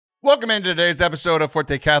Welcome into today's episode of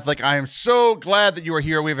Forte Catholic. I am so glad that you are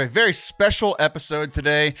here. We have a very special episode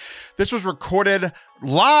today. This was recorded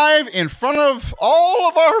live in front of all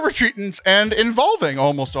of our retreatants and involving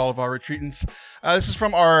almost all of our retreatants. This is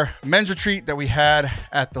from our men's retreat that we had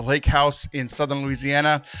at the Lake House in southern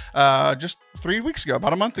Louisiana just 3 weeks ago,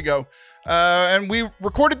 about a month ago. And we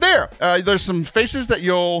recorded there. There's some faces that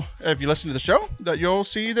you'll, if you listen to the show, that you'll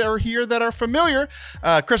see that are here that are familiar.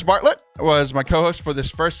 Chris Bartlett was my co-host for this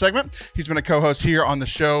first segment. He's been a co-host here on the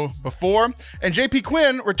show before. And JP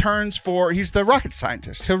Quinn returns he's the rocket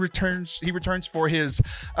scientist. He returns for his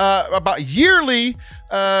about yearly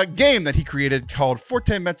game that he created called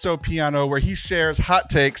Forte Mezzo Piano, where he shares hot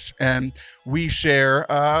takes and we share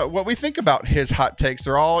what we think about his hot takes.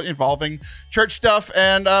 They're all involving church stuff,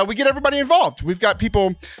 and we get everybody involved. We've got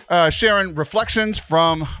people sharing reflections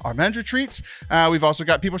from our men's retreats. We've also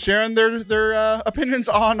got people sharing their opinions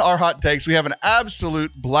on our hot takes. We have an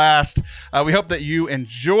absolute blast. We hope that you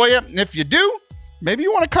enjoy it. And if you do, maybe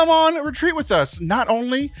you want to come on a retreat with us. Not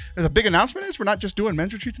only, the big announcement is we're not just doing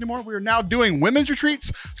men's retreats anymore. We are now doing women's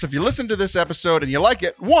retreats. So if you listen to this episode and you like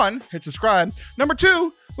it, 1, hit subscribe. Number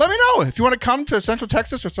 2, let me know if you want to come to Central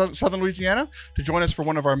Texas or Southern Louisiana to join us for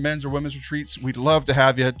one of our men's or women's retreats. We'd love to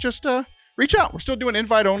have you. Just reach out. We're still doing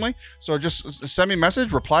invite only. So just send me a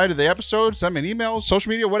message, reply to the episode, send me an email, social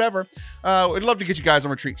media, whatever. We'd love to get you guys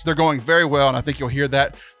on retreats. They're going very well, and I think you'll hear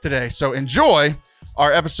that today. So enjoy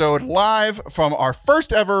our episode live from our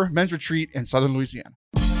first ever men's retreat in Southern Louisiana.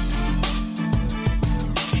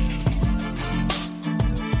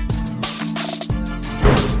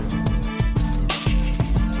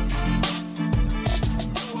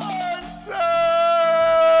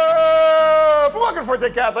 Welcome to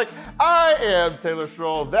Forte Catholic. I am Taylor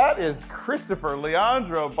Schroll. That is Christopher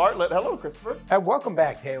Leandro Bartlett. Hello, Christopher. Welcome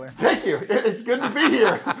back, Taylor. Thank you. It's good to be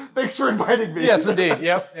here. Thanks for inviting me. Yes, indeed.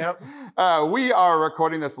 Yep. We are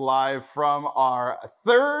recording this live from our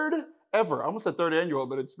third ever, I almost said third annual,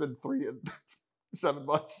 but it's been 3 and 7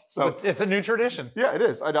 months. So it's a new tradition. Yeah, it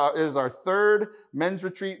is. It is our third men's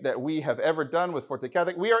retreat that we have ever done with Forte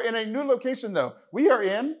Catholic. We are in a new location, though. We are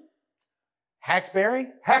in Hackberry,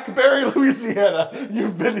 Louisiana.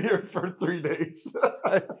 You've been here for 3 days.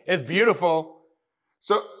 It's beautiful.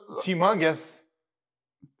 So it's humongous.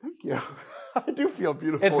 Thank you. I do feel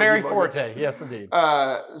beautiful. It's very Forte. Yes, indeed.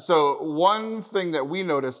 So one thing that we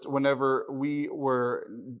noticed whenever we were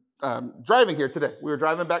driving here today, we were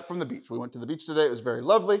driving back from the beach. We went to the beach today. It was very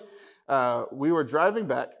lovely. We were driving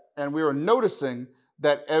back and we were noticing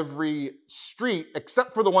that every street,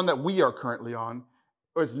 except for the one that we are currently on,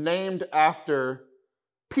 was named after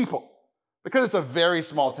people because it's a very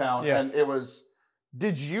small town. Yes. And it was,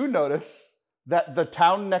 did you notice that the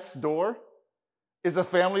town next door is a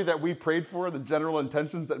family that we prayed for the general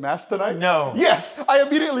intentions at Mass tonight? No. Yes. I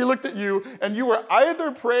immediately looked at you and you were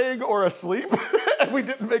either praying or asleep and we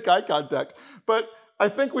didn't make eye contact. But I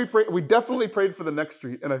think we definitely prayed for the next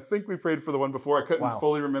street, and I think we prayed for the one before. I couldn't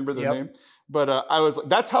fully remember their name. But I was like,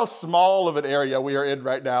 that's how small of an area we are in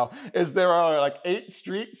right now, is there are like 8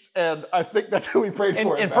 streets, and I think that's who we prayed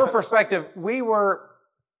for. And for perspective, we were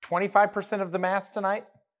 25% of the Mass tonight.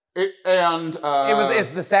 It's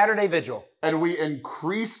the Saturday Vigil. And we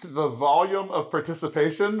increased the volume of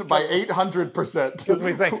participation by 800%. Because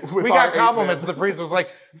we got compliments. The priest was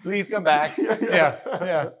like, please come back.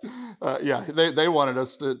 Yeah. They wanted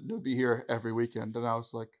us to be here every weekend. And I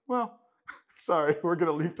was like, well, sorry, we're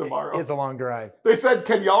going to leave tomorrow. It's a long drive. They said,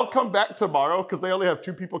 can y'all come back tomorrow? Because they only have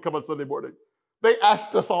 2 people come on Sunday morning. They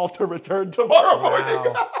asked us all to return tomorrow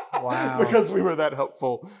morning. Wow. Because we were that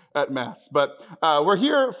helpful at Mass. But we're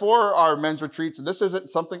here for our men's retreats. And this isn't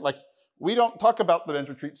something like, we don't talk about the men's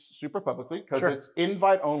retreats super publicly because it's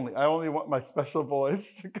invite only. I only want my special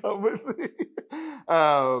boys to come with me.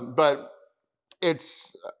 But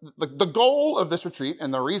it's the goal of this retreat,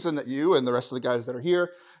 and the reason that you and the rest of the guys that are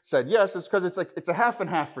here said yes is because it's a half and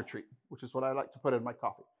half retreat, which is what I like to put in my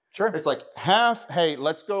coffee. Sure. It's like half, hey,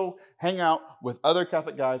 let's go hang out with other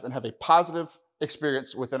Catholic guys and have a positive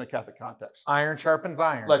experience within a Catholic context. Iron sharpens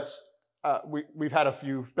iron. We've had a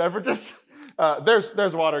few beverages.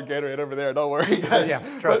 There's water, Gatorade over there. Don't worry, guys.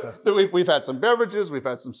 Yeah, trust us. So we've had some beverages. We've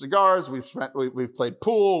had some cigars. We've played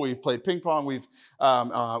pool. We've played ping pong. We've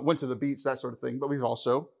went to the beach, that sort of thing. But we've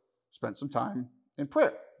also spent some time in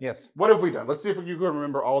prayer. Yes. What have we done? Let's see if you can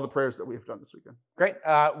remember all the prayers that we've done this weekend. Great.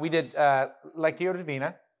 We did Lectio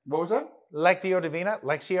Divina. What was that? Lectio Divina.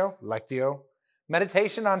 Lectio.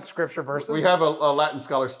 Meditation on scripture verses. We have a Latin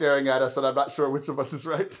scholar staring at us, and I'm not sure which of us is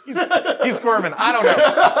right. He's squirming. I don't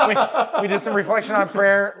know. We did some reflection on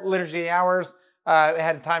prayer, liturgy hours. We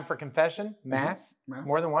had time for confession, Mass,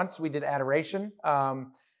 more than once. We did adoration.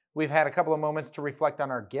 We've had a couple of moments to reflect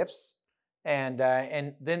on our gifts, and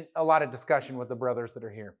then a lot of discussion with the brothers that are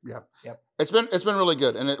here. Yep. It's been really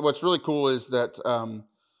good. And what's really cool is that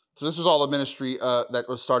so this was all the ministry that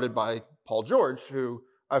was started by Paul George, who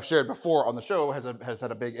I've shared before on the show, has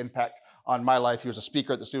had a big impact on my life. He was a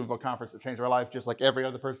speaker at the Steubenville conference that changed my life, just like every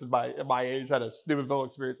other person my age had a Steubenville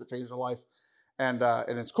experience that changed their life. And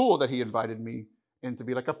it's cool that he invited me in to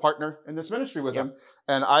be like a partner in this ministry with him.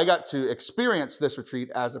 And I got to experience this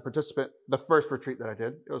retreat as a participant, the first retreat that I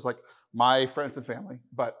did. It was like my friends and family,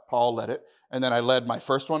 but Paul led it. And then I led my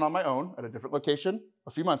first one on my own at a different location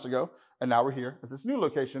a few months ago. And now we're here at this new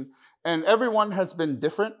location. And everyone has been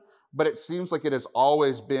different, but it seems like it has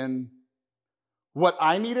always been what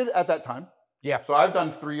I needed at that time. Yeah. So I've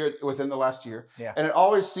done 3 within the last year. Yeah. And it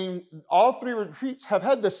always seemed, all 3 retreats have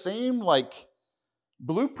had the same like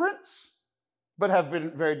blueprints, but have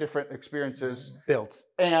been very different experiences. Built.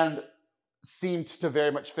 And seemed to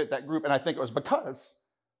very much fit that group. And I think it was because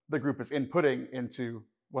the group is inputting into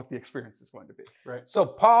what the experience is going to be, right? So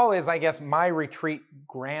Paul is, I guess, my retreat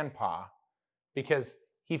grandpa, because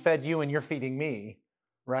he fed you and you're feeding me,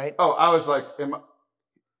 right? Oh, I was like,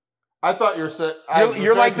 I thought you were saying...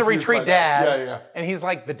 You're like the retreat dad. Yeah. And he's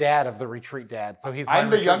like the dad of the retreat dad. So he's I'm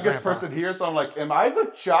the youngest person here, so I'm like, am I the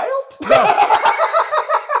child?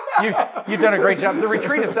 You've done a great job. The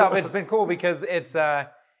retreat itself, it's been cool because it's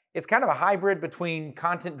kind of a hybrid between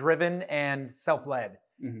content-driven and self-led.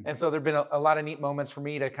 Mm-hmm. And so there have been a lot of neat moments for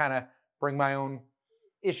me to kind of bring my own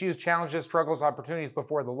issues, challenges, struggles, opportunities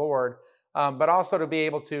before the Lord, but also to be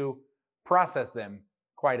able to process them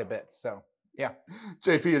quite a bit. So, yeah.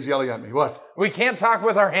 JP is yelling at me. What? We can't talk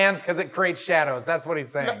with our hands because it creates shadows. That's what he's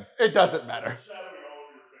saying. No, it doesn't matter.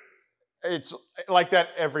 It's like that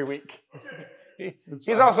every week.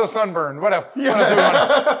 He's also sunburned. What else?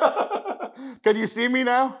 Yeah. Can you see me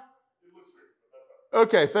now?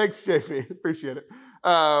 Okay, thanks, JP. Appreciate it.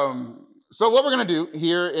 So what we're going to do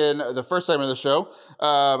here in the first segment of the show,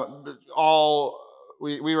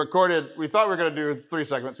 we recorded, we thought we were going to do 3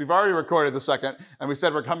 segments. We've already recorded the second, and we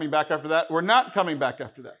said we're coming back after that. We're not coming back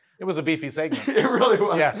after that. It was a beefy segment. It really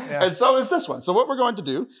was. Yeah. And so is this one. So what we're going to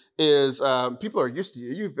do is, people are used to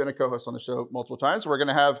you. You've been a co-host on the show multiple times. We're going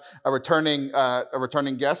to have a returning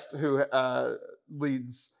guest who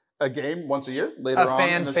leads a game once a year later on. A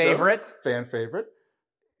fan favorite. Fan favorite.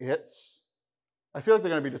 I feel like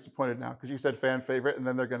they're going to be disappointed now because you said fan favorite, and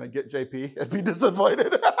then they're going to get JP and be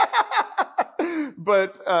disappointed.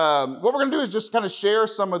 But what we're going to do is just kind of share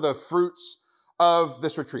some of the fruits of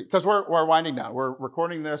this retreat, because we're winding down. We're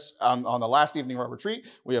recording this on the last evening of our retreat.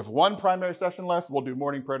 We have 1 primary session left. We'll do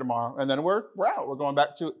morning prayer tomorrow, and then we're out. We're going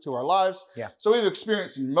back to our lives. Yeah. So we've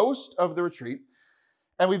experienced most of the retreat,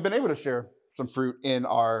 and we've been able to share some fruit in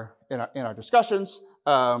our discussions.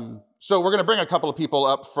 So we're going to bring a couple of people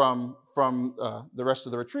up from the rest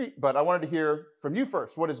of the retreat, but I wanted to hear from you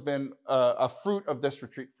first. What has been a fruit of this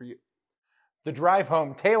retreat for you? The drive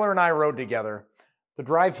home, Taylor and I rode together. The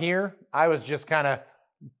drive here, I was just kind of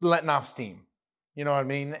letting off steam. You know what I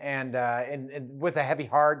mean? And with a heavy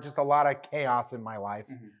heart, just a lot of chaos in my life.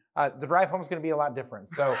 Mm-hmm. The drive home is going to be a lot different.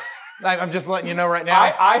 So I'm just letting you know right now.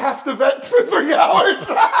 I have to vent for 3 hours.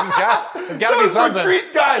 There's got to be something. Those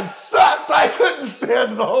retreat guys sucked. I couldn't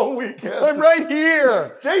stand the whole weekend. I'm right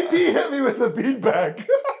here. JP hit me with a beanbag.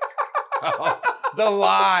 The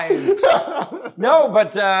lies. No,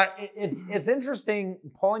 but it's interesting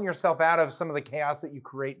pulling yourself out of some of the chaos that you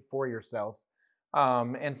create for yourself,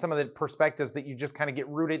 and some of the perspectives that you just kind of get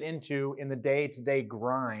rooted into in the day-to-day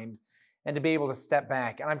grind, and to be able to step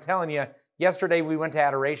back. And I'm telling you, yesterday we went to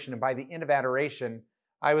adoration, and by the end of adoration,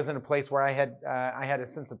 I was in a place where I had a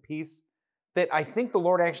sense of peace that I think the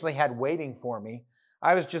Lord actually had waiting for me.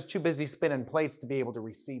 I was just too busy spinning plates to be able to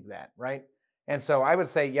receive that, right? And so I would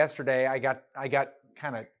say yesterday I got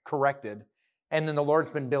kind of corrected, and then the Lord's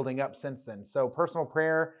been building up since then. So personal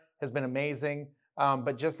prayer has been amazing,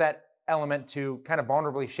 but just that element to kind of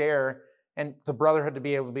vulnerably share, and the brotherhood to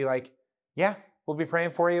be able to be like, yeah, we'll be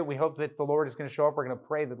praying for you. We hope that the Lord is going to show up. We're going to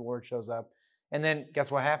pray that the Lord shows up. And then guess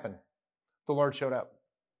what happened? The Lord showed up.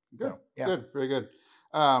 Good, so, yeah. Good, very good.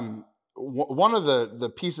 One of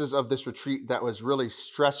the pieces of this retreat that was really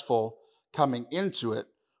stressful coming into it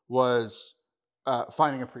was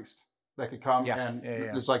finding a priest that could come.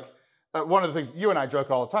 It's like one of the things you and I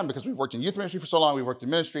joke all the time, because we've worked in youth ministry for so long, we've worked in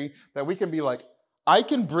ministry, that we can be like, I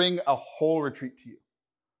can bring a whole retreat to you.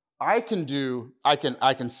 I can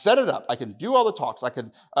set it up. I can do all the talks. I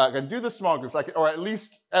can do the small groups. Or at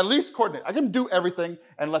least coordinate. I can do everything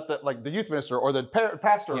and let the youth minister or the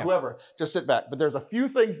pastor or whoever just sit back. But there's a few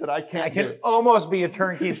things that I can't do. I can almost be a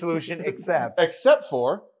turnkey solution except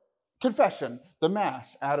for confession, the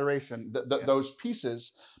mass, adoration, those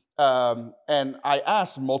pieces. And I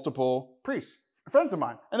asked multiple priests, friends of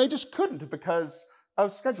mine, and they just couldn't because of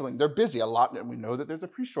scheduling. They're busy a lot, and we know that there's a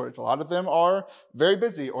priest shortage. A lot of them are very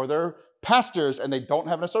busy, or they're pastors and they don't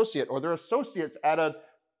have an associate, or they're associates at a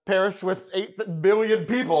parish with 8 billion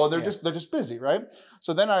people, and they're just busy, right?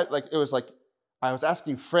 So then I was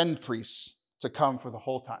asking friend priests to come for the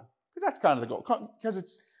whole time, because that's kind of the goal, because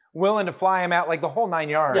it's willing to fly him out like the whole 9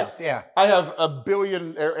 yards. Yeah. I have 1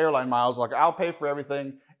 billion airline miles. Like, I'll pay for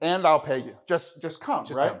everything and I'll pay you. Just come,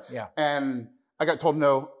 right? Come. Yeah. And I got told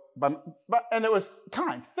no, but and it was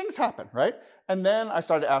kind. Things happen, right? And then I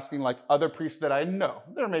started asking like other priests that I know.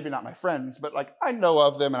 They're maybe not my friends, but like I know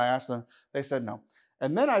of them, and I asked them. They said no.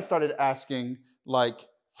 And then I started asking like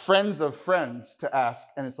friends of friends to ask,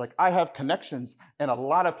 and it's like I have connections in a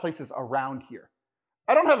lot of places around here.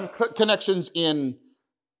 I don't have connections in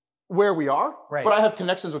where we are, right, but I have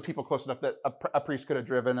connections with people close enough that a priest could have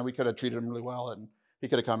driven, and we could have treated him really well, and he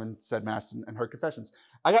could have come and said mass and heard confessions.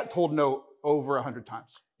 I got told no over 100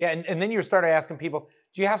 times. Yeah, and then you started asking people,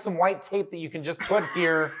 do you have some white tape that you can just put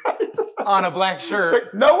here on a black shirt?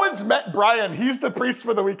 Like, no one's met Brian. He's the priest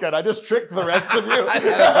for the weekend. I just tricked the rest of you.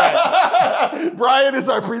 Right. Brian is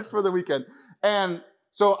our priest for the weekend. And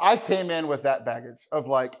so I came in with that baggage of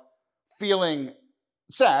like feeling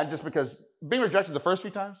sad just because being rejected the first few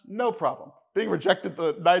times, no problem. Being rejected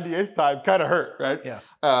the 98th time kind of hurt, right? Yeah.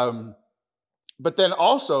 But then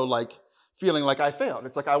also like feeling like I failed.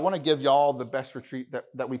 It's like, I want to give y'all the best retreat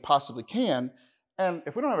that we possibly can. And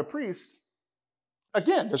if we don't have a priest,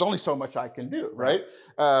 again, there's only so much I can do, right?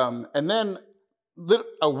 And then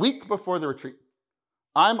a week before the retreat,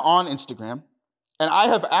 I'm on Instagram, and I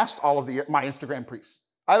have asked all of my Instagram priests.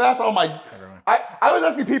 I've asked all my, I was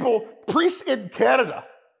asking people, priests in Canada,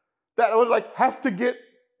 that would like have to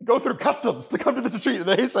go through customs to come to this retreat. And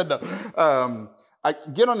they said no. I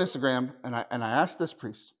get on Instagram and I ask this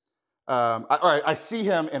priest. I see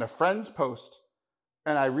him in a friend's post,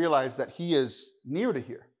 and I realize that he is near to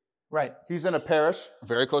here. Right. He's in a parish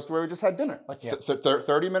very close to where we just had dinner, like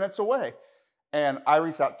 30 minutes away. And I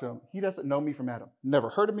reached out to him. He doesn't know me from Adam. Never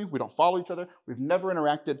heard of me. We don't follow each other. We've never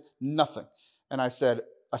interacted, nothing. And I said,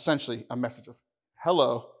 essentially, a message of,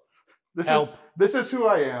 hello. This is who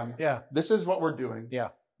I am. Yeah. This is what we're doing. Yeah.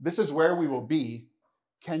 This is where we will be.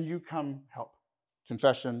 Can you come help?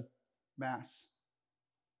 Confession, mass.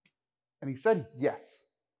 And he said yes.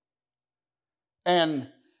 And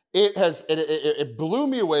it blew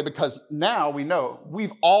me away, because now we know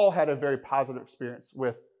we've all had a very positive experience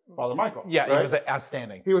with Father Michael. Yeah, right? He was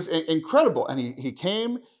outstanding. He was incredible. And he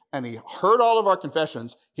came and he heard all of our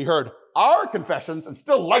confessions. He heard our confessions and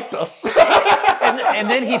still liked us. and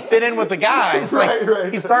then he fit in with the guys.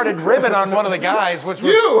 Right. He started ribbing on one of the guys, which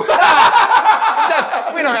was... You!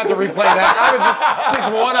 We don't have to replay that. I was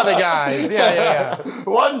just one of the guys. Yeah.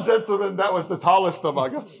 One gentleman that was the tallest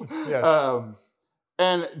among us. Yes.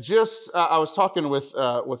 And just, I was talking with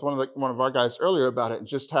one of our guys earlier about it, and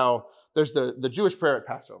just how there's the Jewish prayer at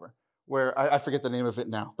Passover, where I forget the name of it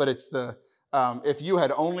now, but it's if you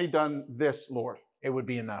had only done this, Lord, it would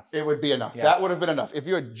be enough. It would be enough. Yeah. That would have been enough. If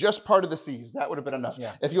you had just parted the seas, that would have been enough.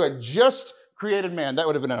 Yeah. If you had just created man, that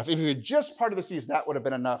would have been enough. If you had just parted the seas, that would have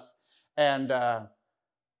been enough. And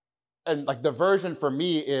like the version for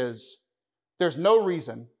me is, there's no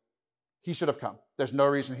reason he should have come. There's no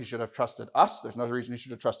reason he should have trusted us. There's no reason he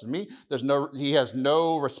should have trusted me. He has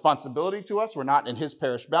no responsibility to us. We're not in his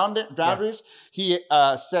parish boundaries. Yeah. He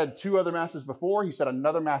said 2 other masses before. He said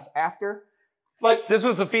another mass after. Like, this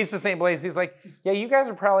was the Feast of St. Blaise. He's like, yeah, you guys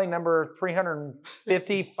are probably number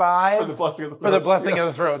 355 for the blessing of the throats. For the blessing of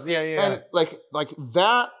the throats. Yeah. And like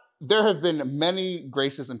that, there have been many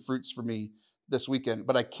graces and fruits for me this weekend,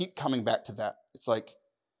 but I keep coming back to that. It's like,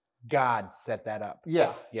 God set that up.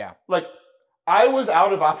 Yeah. Like, I was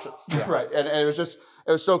out of options, right? And it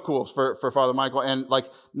was so cool for Father Michael. And like,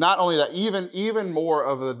 not only that, even more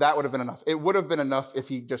of that would have been enough. It would have been enough if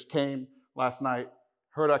he just came last night,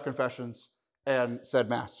 heard our confessions, and said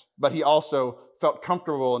mass. But he also felt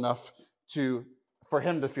comfortable enough for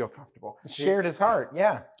him to feel comfortable. Shared his heart,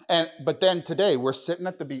 yeah. But then today, we're sitting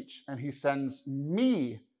at the beach, and he sends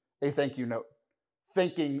me a thank you note,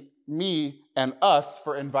 thanking me and us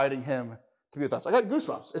for inviting him to be with us. I got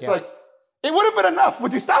goosebumps. It's like, it would have been enough.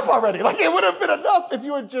 Would you stop already? Like, it would have been enough if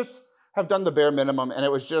you would just have done the bare minimum. And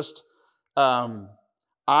it was just, I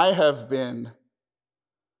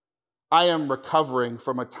am recovering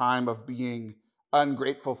from a time of being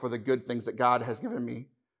ungrateful for the good things that God has given me,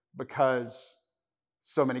 because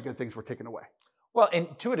so many good things were taken away. Well,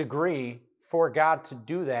 and to a degree, for God to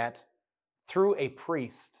do that through a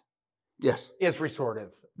priest Yes. is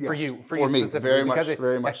restorative for Yes. you, For me me, specifically.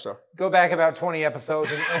 very much so. Go back about 20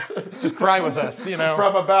 episodes and just cry with us, you know.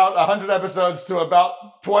 From about 100 episodes to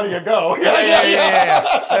about 20 ago.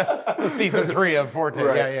 Yeah. Season 3 of Forte.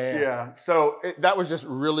 Right. Yeah. So that was just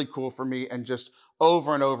really cool for me, and just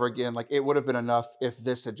over and over again, like it would have been enough if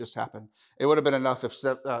this had just happened. It would have been enough if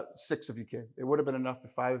 6 of you came. It would have been enough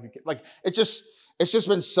if 5 of you came. Like it's just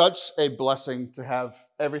been such a blessing to have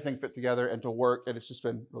everything fit together and to work, and it's just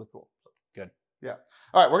been really cool. Good. Yeah.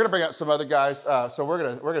 All right, we're gonna bring out some other guys. So we're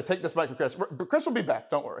gonna take this mic from Chris. Chris will be back.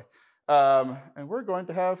 Don't worry. And we're going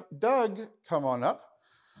to have Doug come on up,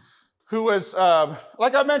 who was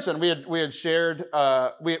like I mentioned, we had shared.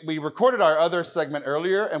 We recorded our other segment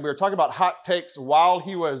earlier, and we were talking about hot takes while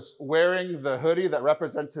he was wearing the hoodie that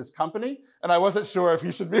represents his company, and I wasn't sure if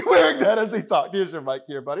he should be wearing that as he talked. Here's your mic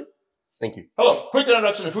here, buddy. Thank you. Hello. Quick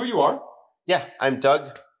introduction of who you are. Yeah, I'm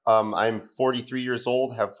Doug. I'm 43 years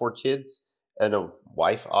old, have 4 kids and a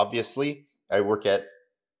wife, obviously. I work at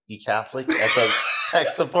eCatholic as a tech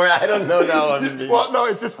support. I don't know now. Well, no,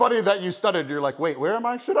 it's just funny that you stuttered. You're like, wait, where am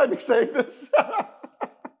I? Should I be saying this?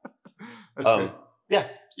 Yeah,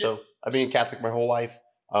 so I've been Catholic my whole life.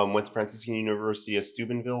 Went to Franciscan University of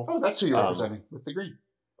Steubenville. Oh, that's who you're representing with the green.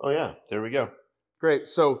 Oh, yeah, there we go. Great.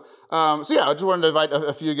 So yeah, I just wanted to invite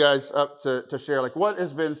a few guys up to share, like, what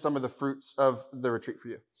has been some of the fruits of the retreat for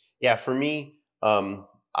you? Yeah, for me,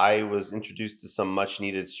 I was introduced to some much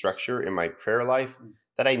needed structure in my prayer life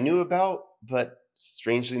that I knew about, but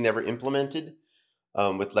strangely never implemented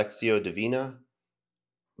with Lectio Divina.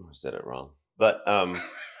 I said it wrong, but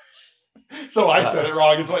so I said it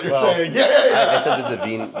wrong is what you're saying. Yeah. I said the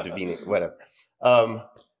Divina, whatever.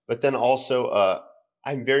 But then also,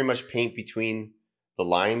 I'm very much paint between the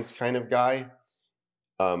lines kind of guy.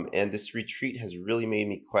 And this retreat has really made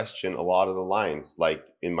me question a lot of the lines, like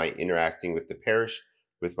in my interacting with the parish,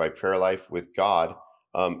 with my prayer life, with God.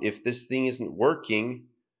 If this thing isn't working,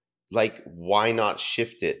 like, why not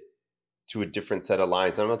shift it to a different set of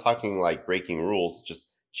lines? I'm not talking like breaking rules, just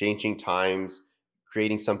changing times,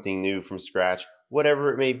 creating something new from scratch,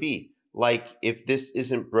 whatever it may be. Like, if this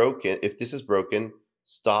is broken,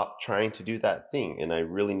 stop trying to do that thing. And I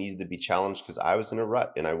really needed to be challenged because I was in a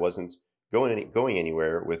rut and I wasn't going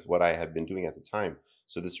anywhere with what I had been doing at the time.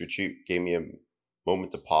 So this retreat gave me a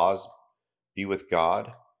moment to pause, be with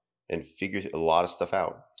God, and figure a lot of stuff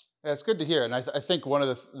out. Yeah, it's good to hear. And I think one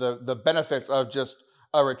of the benefits of just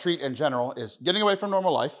a retreat in general is getting away from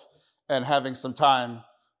normal life and having some time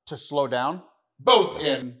to slow down, both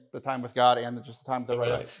in the time with God and just the time with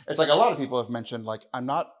everybody else. It's like a lot of people have mentioned, like, I'm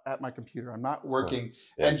not at my computer, I'm not working, Right.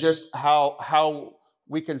 Yeah. and just how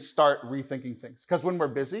we can start rethinking things. Because when we're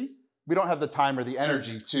busy, we don't have the time or the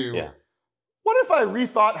energy to, what if I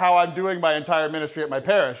rethought how I'm doing my entire ministry at my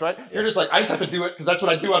parish, right? You're just like, I just have to do it because that's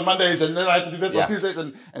what I do on Mondays, and then I have to do this on Tuesdays,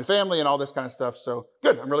 and family and all this kind of stuff. So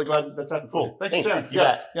good. I'm really glad that's happened. Cool. Thanks for sharing. You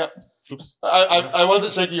bet. Yeah. Oops. I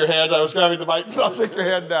wasn't shaking your hand. I was grabbing the mic, but I'll shake your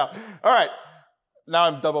hand now. All right. Now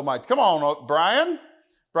I'm double mic'd. Come on, Brian.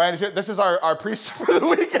 Brian is here. This is our priest for the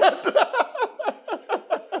weekend.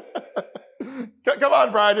 Come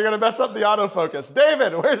on, Brian. You're going to mess up the autofocus.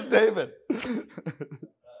 David, where's David?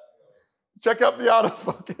 Check up the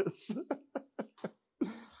autofocus.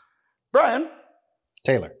 Brian.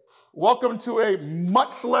 Taylor. Welcome to a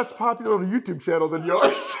much less popular YouTube channel than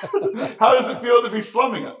yours. How does it feel to be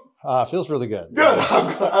slumming it? Feels really good. Good.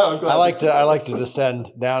 I'm glad I like to descend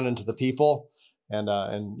down into the people and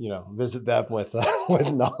visit them with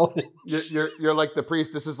knowledge. You're like the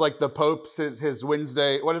priest. This is like the Pope's his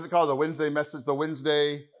Wednesday. What is it called? The Wednesday message. The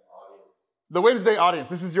Wednesday audience.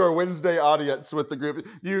 This is your Wednesday audience with the group.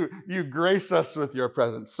 You grace us with your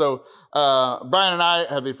presence. So Brian and I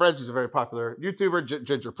have been friends. He's a very popular YouTuber.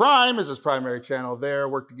 Ginger Prime is his primary channel there.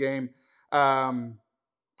 Worked the game.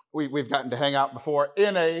 We've gotten to hang out before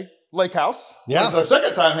in a lake house. Yeah. It's our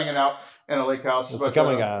second time hanging out in a lake house. It's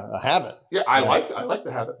becoming a habit. Yeah, I like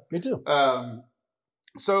the habit. Me too. What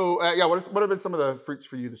have been some of the fruits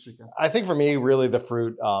for you this weekend? I think for me, really the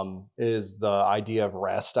fruit is the idea of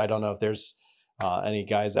rest. I don't know if there's any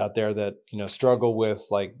guys out there that struggle with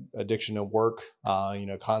like addiction to work,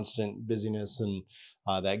 constant busyness and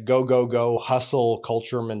that go hustle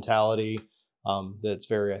culture mentality. That's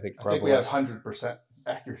very, I think we have 100%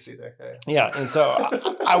 accuracy there. Yeah, and so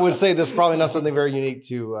I would say this is probably not something very unique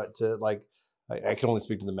to like. I can only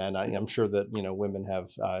speak to the men. I'm sure that women have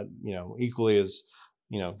equally as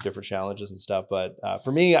different challenges and stuff. But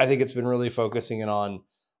for me, I think it's been really focusing in on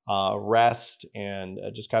rest and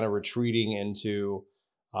just kind of retreating into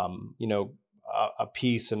a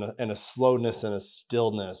peace and a slowness and a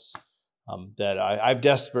stillness that I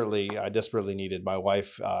desperately needed. My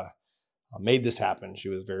wife made this happen. She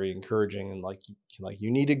was very encouraging and like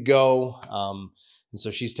you need to go. And so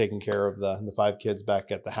she's taking care of the 5 kids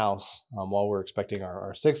back at the house while we're expecting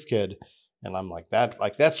our 6th kid. And I'm like,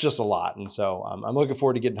 that's just a lot. And so I'm looking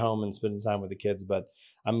forward to getting home and spending time with the kids, but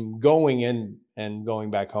I'm going in and going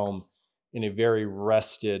back home in a very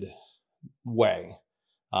rested way.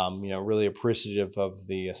 Really appreciative of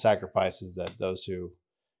the sacrifices that those who,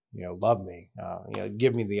 love me,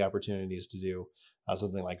 give me the opportunities to do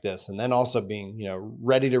something like this. And then also being,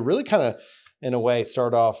 ready to really kind of, in a way,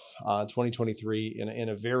 start off 2023 in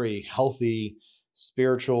a very healthy,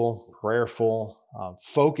 spiritual, prayerful,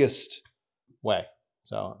 focused way.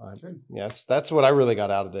 So that's what I really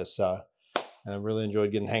got out of this. And I really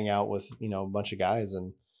enjoyed getting to hang out with, a bunch of guys.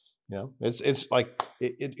 And, it's like,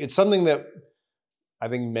 it's something that I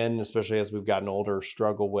think men, especially as we've gotten older,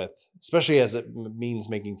 struggle with, especially as it means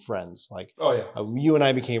making friends. Like, you and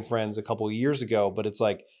I became friends a couple of years ago, but it's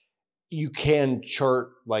like, you can chart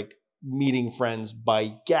like meeting friends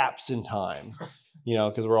by gaps in time,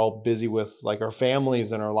 because we're all busy with like our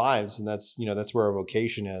families and our lives. And that's where our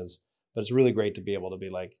vocation is. But it's really great to be able to be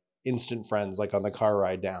like instant friends, like on the car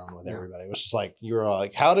ride down with everybody. It was just like, you were all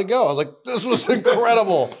like, how'd it go? I was like, this was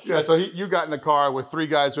incredible. So you got in a car with 3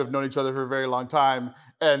 guys who have known each other for a very long time,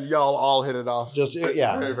 and y'all all hit it off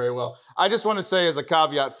very, very well. I just want to say as a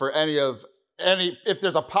caveat for if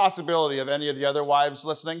there's a possibility of any of the other wives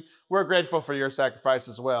listening, we're grateful for your sacrifice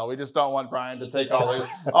as well. We just don't want Brian to take all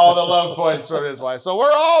the love points from his wife. So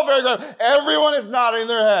we're all very grateful. Everyone is nodding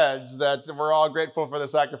their heads that we're all grateful for the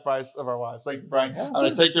sacrifice of our wives. Thank you, Brian. I'm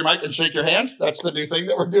going to take your mic and shake your hand. That's the new thing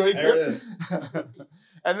that we're doing here. There it is.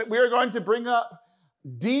 And we are going to bring up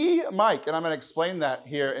D. Mike, and I'm going to explain that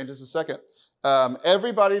here in just a second.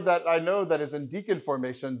 Everybody that I know that is in deacon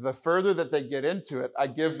formation, the further that they get into it, I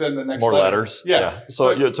give them the next more letter. letters. Yeah.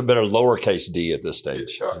 So it's a bit of lowercase d at this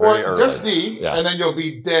stage. Or just D, and then you'll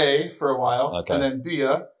be Day for a while, and then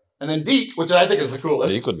Dia, and then Deek, which I think is the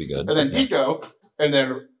coolest. Deek would be good. And then Deco, and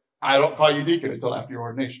then I don't call you deacon until after your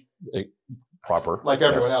ordination. Proper. Like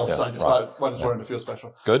everyone else. I just wanted to feel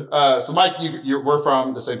special. Good. So Mike, we're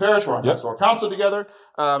from the same parish. We're on pastoral council together.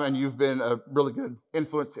 And you've been a really good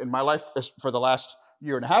influence in my life for the last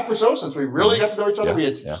year and a half or so since we really got to know each other. We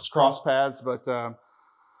had crossed paths, but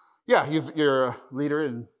you're a leader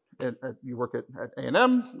and you work at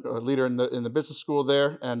A&M, a leader in the business school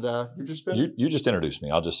there. And you've just been... You just introduced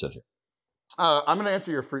me. I'll just sit here. I'm going to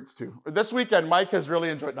answer your fruits too. This weekend, Mike has really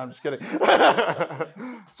enjoyed... No, I'm just kidding.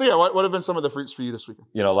 So what have been some of the fruits for you this weekend?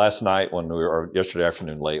 Last night yesterday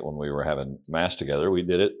afternoon late when we were having Mass together, we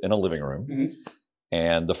did it in a living room. Mm-hmm.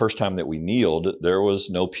 And the first time that we kneeled, there was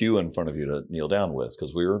no pew in front of you to kneel down with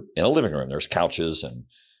because we were in a living room. There's couches and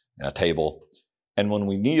a table. And when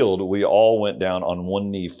we kneeled, we all went down on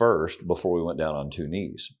one knee first before we went down on 2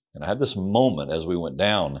 knees. And I had this moment as we went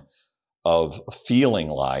down of feeling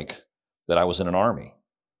like that I was in an army.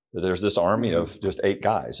 There's this army of just 8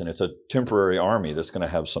 guys, and it's a temporary army that's going to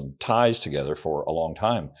have some ties together for a long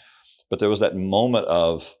time. But there was that moment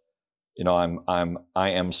of, I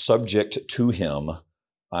am subject to him.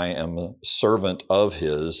 I am a servant of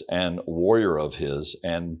his and warrior of his.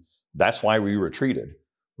 And that's why we retreated.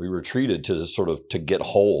 We retreated to get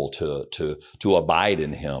whole, to abide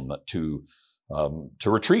in him, to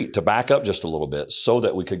retreat, to back up just a little bit so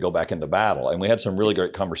that we could go back into battle. And we had some really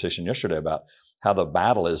great conversation yesterday about how the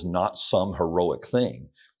battle is not some heroic thing.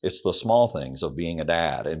 It's the small things of being a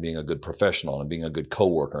dad and being a good professional and being a good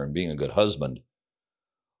coworker and being a good husband.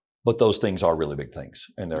 But those things are really big things,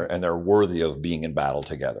 and they're worthy of being in battle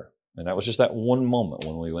together. And that was just that one moment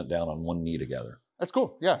when we went down on one knee together. That's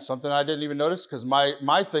cool. Yeah, something I didn't even notice because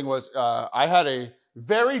my thing was I had a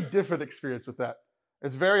very different experience with that.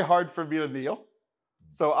 It's very hard for me to kneel.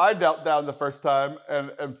 So I knelt down the first time,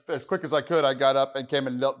 and as quick as I could, I got up and came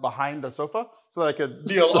and knelt behind a sofa so that I could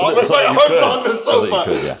kneel with my arms on the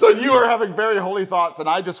sofa. So you were having very holy thoughts, and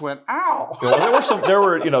I just went, ow. There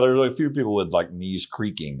were a few people with like knees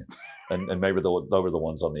creaking, and maybe they were the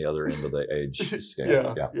ones on the other end of the age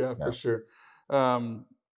scale. Yeah, for sure.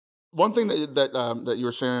 One thing that you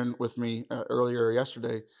were sharing with me earlier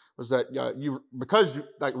yesterday was that because you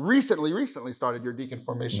recently started your deacon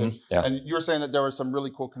formation, and you were saying that there were some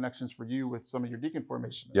really cool connections for you with some of your deacon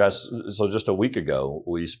formation. Yes. So just a week ago,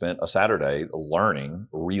 we spent a Saturday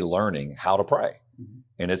relearning how to pray. Mm-hmm.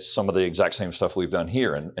 And it's some of the exact same stuff we've done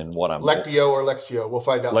here. And what I'm Lectio or Lexio, we'll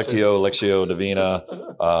find out. Lectio Divina,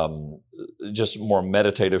 just more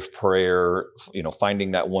meditative prayer.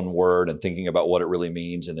 Finding that one word and thinking about what it really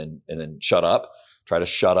means, and then shut up. Try to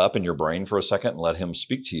shut up in your brain for a second and let him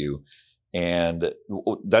speak to you. And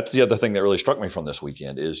that's the other thing that really struck me from this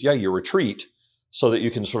weekend is, you retreat so that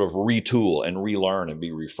you can sort of retool and relearn and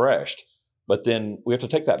be refreshed. But then we have to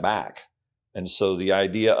take that back. And so the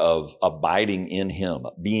idea of abiding in him,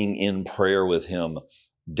 being in prayer with him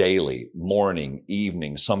daily, morning,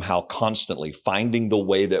 evening, somehow constantly finding the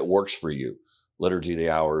way that works for you. Liturgy of the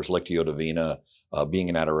Hours, Lectio Divina, being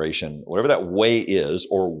in adoration, whatever that way is,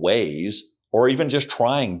 or ways, or even just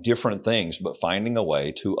trying different things, but finding a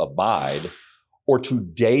way to abide or to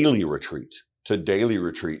daily retreat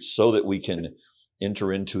so that we can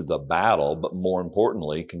enter into the battle, but more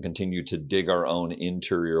importantly, can continue to dig our own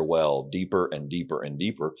interior well deeper and deeper and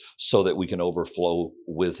deeper so that we can overflow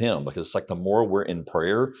with him. Because it's like the more we're in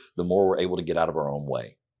prayer, the more we're able to get out of our own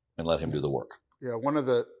way and let him do the work. Yeah, one of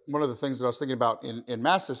the things that I was thinking about in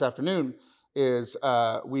Mass this afternoon is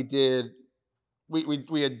we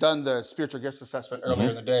had done the spiritual gifts assessment earlier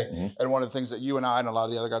in the day, and one of the things that you and I and a lot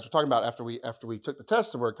of the other guys were talking about after we took the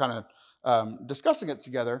test and we're kind of discussing it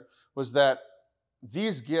together was that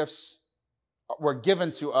these gifts were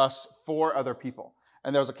given to us for other people,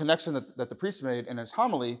 and there was a connection that the priest made in his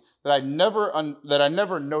homily that I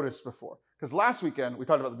never noticed before. Because last weekend we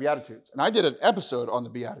talked about the Beatitudes, and I did an episode on the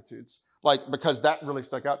Beatitudes. Because that really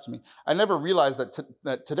stuck out to me. I never realized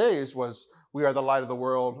that today's was, we are the light of the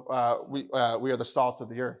world, we are the salt of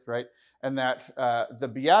the earth, right? And that the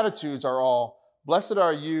Beatitudes are all, blessed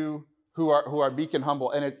are you who are meek and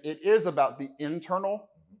humble. And it is about the internal,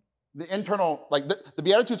 like the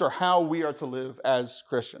Beatitudes are how we are to live as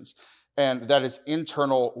Christians. And that is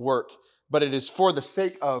internal work. But it is for the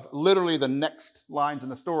sake of literally the next lines in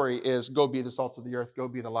the story is go be the salt of the earth, go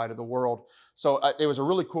be the light of the world. So it was a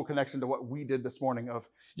really cool connection to what we did this morning of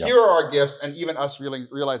here are our gifts, and even us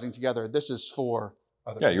realizing together, this is for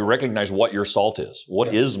other people. You recognize what your salt is.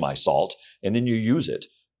 What is my salt? And then you use it.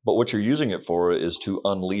 But what you're using it for is to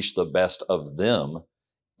unleash the best of them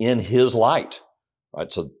in his light, right?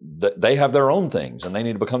 So they have their own things and they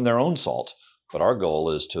need to become their own salt. But our goal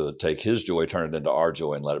is to take his joy, turn it into our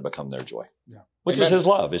joy, and let it become their joy. Yeah. Which is his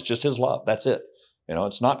love. It's just his love. That's it.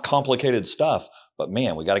 It's not complicated stuff, but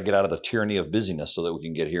man, we got to get out of the tyranny of busyness so that we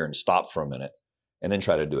can get here and stop for a minute and then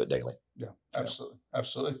try to do it daily. Yeah, absolutely.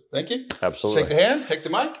 Absolutely. Thank you. Absolutely. Shake the hand, take the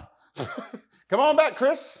mic. Come on back,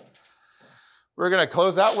 Chris. We're going to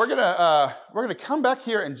close out. We're going to come back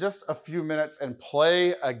here in just a few minutes and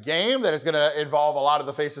play a game that is going to involve a lot of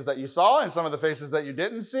the faces that you saw and some of the faces that you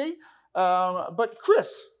didn't see. But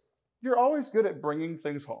Chris, you're always good at bringing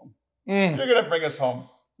things home. You're going to bring us home.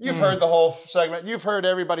 You've heard the whole segment. You've heard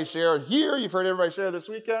everybody share here. You've heard everybody share this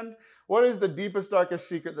weekend. What is the deepest, darkest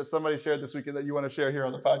secret that somebody shared this weekend that you want to share here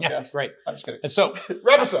on the podcast? Yeah, great. I'm just kidding. And so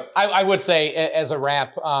wrap us up. I would say as a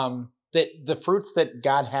wrap, that the fruits that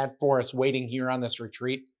God had for us waiting here on this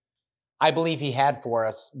retreat, I believe he had for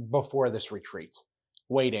us before this retreat,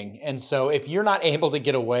 waiting. And so if you're not able to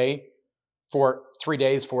get away for 3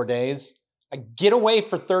 days, 4 days, get away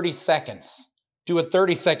for 30 seconds. Do a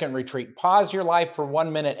 30-second retreat. Pause your life for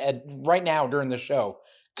 1 minute right now during the show.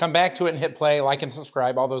 Come back to it and hit play, like and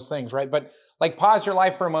subscribe, all those things, right? But pause your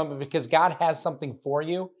life for a moment because God has something for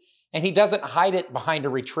you and he doesn't hide it behind a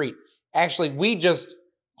retreat. Actually, we just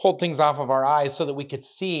pulled things off of our eyes so that we could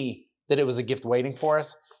see that it was a gift waiting for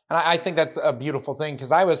us. And I think that's a beautiful thing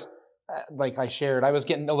because I was, like I shared, I was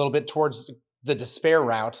getting a little bit towards the despair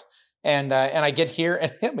route. And I get here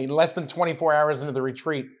and less than 24 hours into the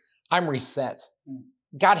retreat, I'm reset.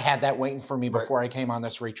 God had that waiting for me before I came on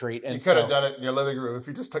this retreat. And you could have done it in your living room if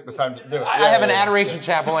you just took the time to do it. I have an adoration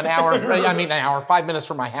chapel an hour, 5 minutes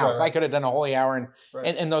from my house. Right. I could have done a holy hour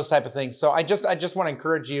and those type of things. So I just want to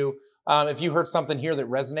encourage you, if you heard something here that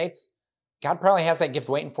resonates, God probably has that gift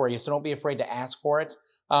waiting for you. So don't be afraid to ask for it.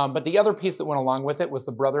 But the other piece that went along with it was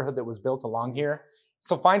the brotherhood that was built along here.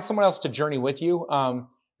 So find someone else to journey with you.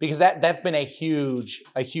 Because that's been a huge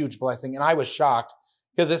blessing. And I was shocked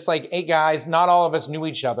because it's like 8 guys, not all of us knew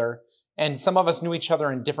each other. And some of us knew each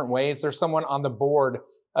other in different ways. There's someone on the board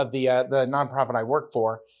of the nonprofit I work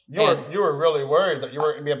for. You were really worried that you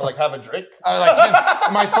weren't going to be able to have a drink.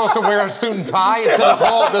 Am I supposed to wear a suit and tie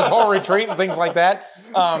to this whole retreat and things like that?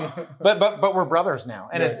 But we're brothers now.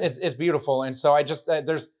 And it's beautiful. And so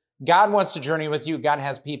God wants to journey with you. God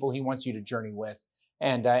has people he wants you to journey with.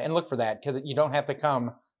 And look for that because you don't have to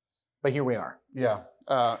come. But here we are. Yeah.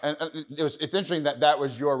 And it's interesting that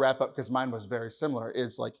was your wrap up because mine was very similar.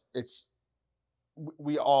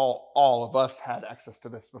 We all of us had access to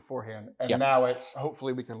this beforehand. And now it's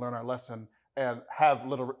hopefully we can learn our lesson and have the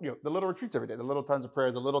little retreats every day, the little times of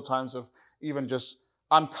prayer, the little times of even just,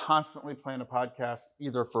 I'm constantly playing a podcast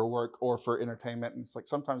either for work or for entertainment. And it's like,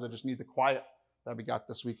 sometimes I just need the quiet that we got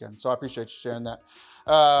this weekend. So I appreciate you sharing that.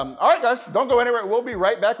 All right, guys, don't go anywhere. We'll be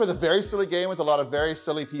right back with a very silly game with a lot of very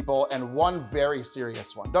silly people and one very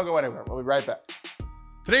serious one. Don't go anywhere. We'll be right back.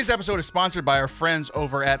 Today's episode is sponsored by our friends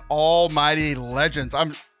over at Almighty Legends.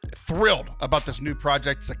 I'm thrilled about this new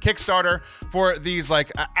project. It's a Kickstarter for these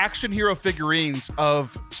like action hero figurines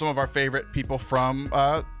of some of our favorite people from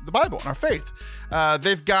the Bible and our faith.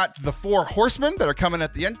 They've got the 4 horsemen that are coming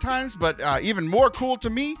at the end times, but even more cool to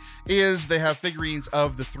me is they have figurines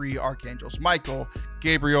of the 3 archangels, Michael,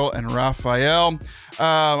 Gabriel, and Raphael.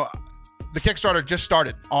 The Kickstarter just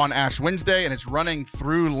started on Ash Wednesday and it's running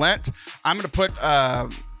through Lent. I'm going to put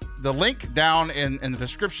the link down in the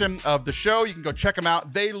description of the show. You can go check them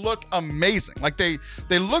out. They look amazing. Like they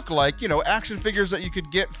look like, you know, action figures that you could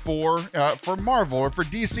get for Marvel or for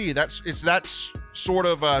DC. It's that sort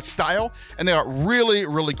of style, and they are really,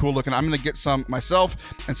 really cool looking. I'm going to get some myself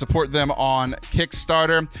and support them on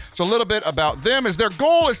Kickstarter. So a little bit about them is their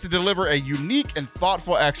goal is to deliver a unique and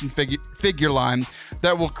thoughtful action figure line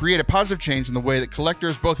that will create a positive change in the way that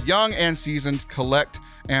collectors, both young and seasoned, collect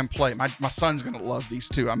and play. My son's gonna love these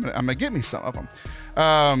too. I'm gonna get me some of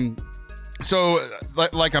them. So,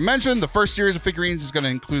 like I mentioned, the first series of figurines is going to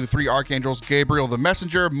include the 3 archangels: Gabriel the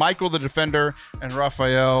messenger, Michael the defender, and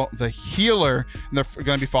Raphael the healer. And they're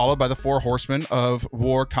going to be followed by the 4 horsemen of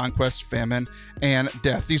war, conquest, famine, and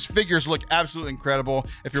death. These figures look absolutely incredible.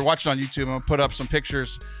 If you're watching on YouTube, I'm going to put up some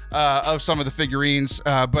pictures of some of the figurines.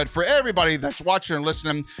 But for everybody that's watching and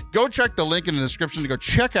listening, go check the link in the description to go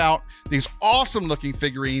check out these awesome looking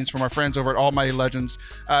figurines from our friends over at Almighty Legends.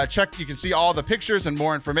 You can see all the pictures and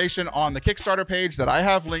more information on the Kickstarter page that I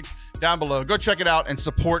have linked down below. Go check it out and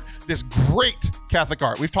support this great Catholic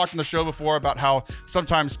art. We've talked on the show before about how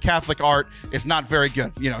sometimes Catholic art is not very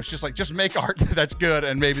good. You know, it's just like, just make art that's good,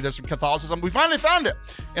 and maybe there's some Catholicism. We finally found it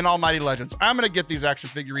in Almighty Legends. I'm going to get these action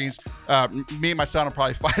figurines. Me and my son will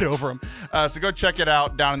probably fight over them. So go check it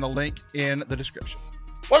out down in the link in the description.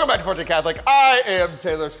 Welcome back to Forte Catholic. I am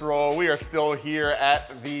Taylor Stroll. We are still here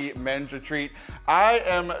at the men's retreat. I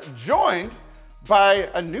am joined by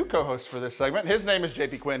a new co-host for this segment. His name is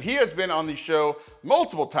JP Quinn. He has been on the show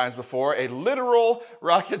multiple times before, a literal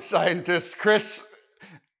rocket scientist. Chris,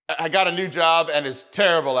 I got a new job and is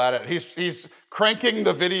terrible at it. He's cranking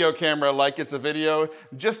the video camera like it's a video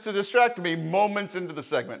just to distract me moments into the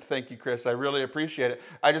segment. Thank you, Chris. I really appreciate it.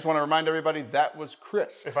 I just want to remind everybody that was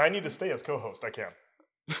Chris. If I need to stay as co-host, I can.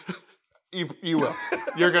 You will.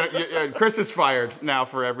 Chris is fired now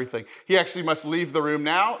for everything. He actually must leave the room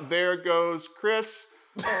now. There goes Chris.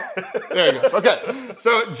 There he goes. Okay.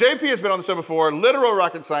 So JP has been on the show before, literal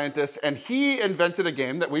rocket scientist, and he invented a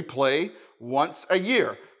game that we play once a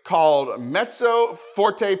year called Mezzo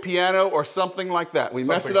Forte Piano or something like that. We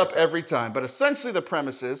mess it up every time. But essentially the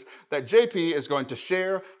premise is that JP is going to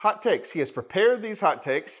share hot takes. He has prepared these hot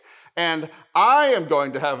takes, and I am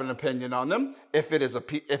going to have an opinion on them. If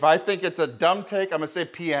I think it's a dumb take, I'm going to say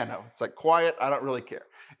piano. It's like quiet. I don't really care.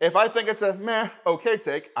 If I think it's a meh, okay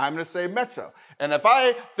take, I'm going to say mezzo. And if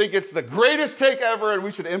I think it's the greatest take ever and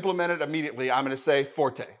we should implement it immediately, I'm going to say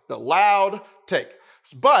forte, the loud take.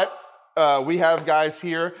 But we have guys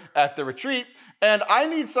here at the retreat, and I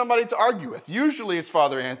need somebody to argue with. Usually it's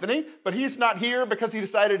Father Anthony, but he's not here because he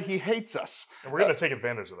decided he hates us. And we're going to take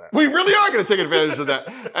advantage of that. We really are going to take advantage of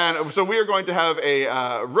that. And so we are going to have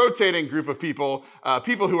a rotating group of people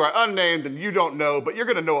who are unnamed and you don't know, but you're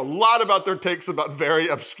going to know a lot about their takes about very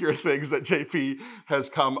obscure things that JP has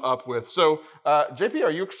come up with. So JP,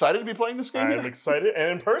 are you excited to be playing this game? I'm excited. And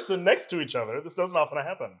in person, next to each other. This doesn't often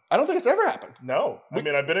happen. I don't think it's ever happened. No. I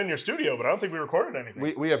mean, I've been in your studio, but I don't think we recorded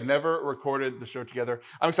anything. We have never recorded the show together.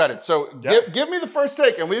 I'm excited. So give me the first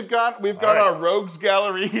take. And we've got our rogues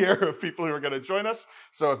gallery here of people who are going to join us.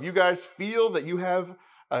 So if you guys feel that you have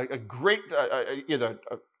a great,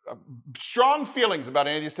 strong feelings about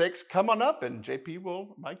any of these takes, come on up and JP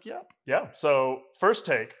will mic you up. Yeah. So first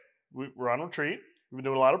take, we're on retreat. We've been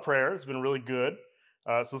doing a lot of prayer. It's been really good.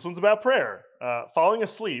 So this one's about prayer. Falling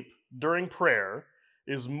asleep during prayer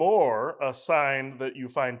is more a sign that you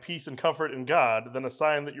find peace and comfort in God than a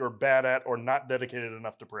sign that you're bad at or not dedicated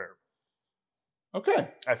enough to prayer. Okay.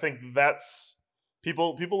 I think that's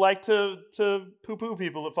people like to poo-poo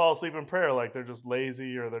people that fall asleep in prayer like they're just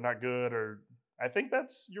lazy or they're not good, or I think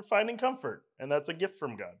that's you're finding comfort, and that's a gift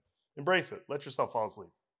from God. Embrace it. Let yourself fall asleep.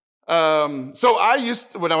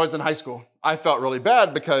 So when I was in high school, I felt really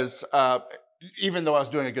bad because even though I was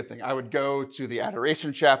doing a good thing, I would go to the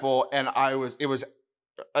Adoration Chapel, and it was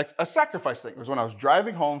a sacrifice thing. It was when I was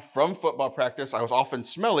driving home from football practice. I was often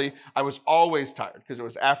smelly. I was always tired because it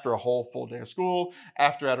was after a whole full day of school,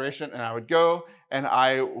 after adoration, and I would go and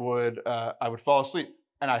I would fall asleep.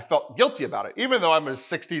 and I felt guilty about it, even though I'm a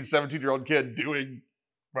 16, 17-year-old kid doing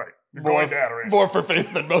Right. You're more, going to adoration. more for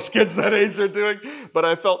faith than most kids that age are doing. But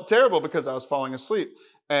I felt terrible because I was falling asleep.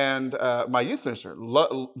 And my youth minister,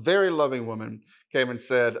 very loving woman, came and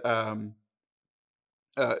said, it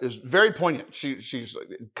was very poignant. She's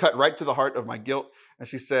cut right to the heart of my guilt. And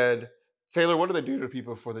she said, Taylor, what do they do to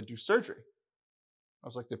people before they do surgery? I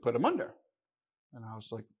was like, they put them under. And I was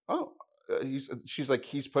like, oh. She's like,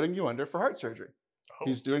 he's putting you under for heart surgery. Oh.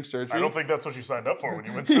 He's doing surgery. I don't think that's what you signed up for when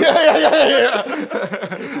you went to yeah.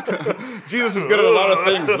 Jesus is good at a lot of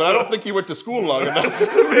things, but I don't think he went to school long enough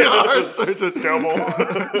to be a heart surgeon. Scalpel.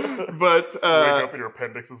 But Wake up and your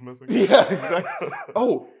appendix is missing. yeah, exactly.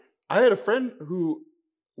 Oh, I had a friend who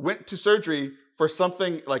went to surgery for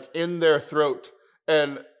something like in their throat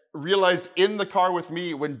and realized in the car with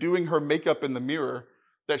me when doing her makeup in the mirror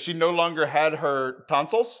that she no longer had her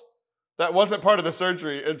tonsils. That wasn't part of the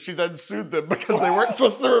surgery, and she then sued them because they weren't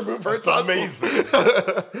supposed to remove her tonsils. Amazing.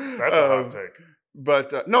 That's a hot take.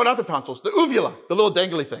 But no, not the tonsils. The uvula, the little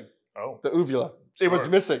dangly thing. Oh. The uvula. Sure. It was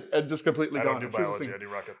missing and just completely I gone. don't do biology, I do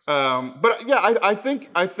rockets. But yeah, I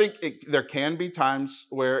think there can be times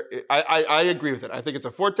where I agree with it. I think it's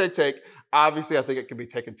a forte take. Obviously, I think it can be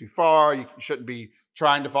taken too far. You shouldn't be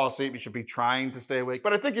trying to fall asleep. You should be trying to stay awake.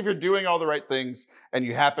 But I think if you're doing all the right things and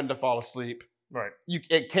you happen to fall asleep, right,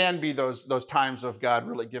 it can be those times of God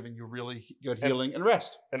really giving you really good healing and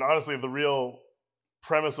rest. And honestly, the real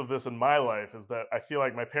premise of this in my life is that I feel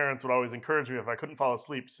like my parents would always encourage me if I couldn't fall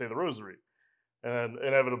asleep to say the rosary. And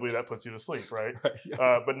inevitably that puts you to sleep, right?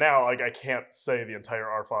 Yeah. But now, like, I can't say the entire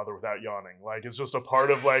Our Father without yawning. Like, it's just a part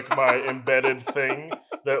of, like, my embedded thing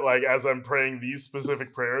that, like, as I'm praying these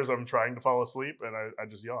specific prayers, I'm trying to fall asleep, and I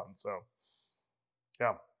just yawn. So,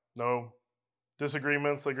 yeah, no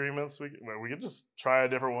disagreements, agreements. We could just try a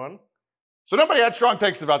different one. So nobody had strong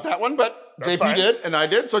takes about that one, but That's JP fine. did, and I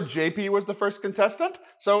did. So JP was the first contestant.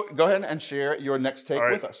 So go ahead and share your next take All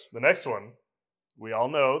right, with us. the next one, we all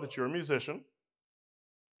know that you're a musician.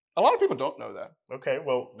 A lot of people don't know that. Okay,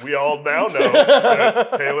 well, we all now know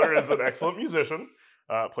that Taylor is an excellent musician,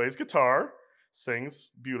 plays guitar, sings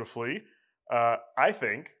beautifully. I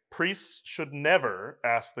think priests should never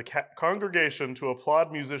ask the congregation to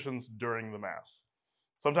applaud musicians during the Mass.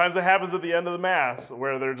 Sometimes it happens at the end of the Mass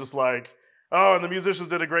where they're just like, oh, and the musicians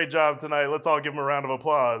did a great job tonight. Let's all give them a round of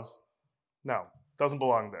applause. No, doesn't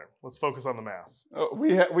belong there. Let's focus on the Mass.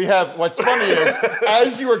 We have. What's funny is,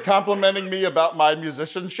 as you were complimenting me about my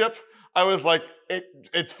musicianship, I was like,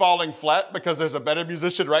 it's falling flat because there's a better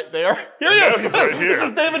musician right there. Here he is. He's right here. This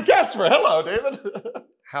is David Casper. Hello, David.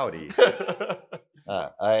 Howdy.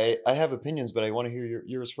 I have opinions, but I want to hear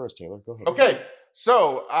yours first, Taylor. Go ahead. Okay,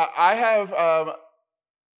 so I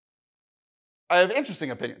have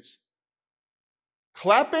interesting opinions.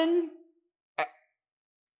 Clapping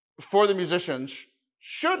for the musicians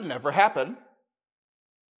should never happen.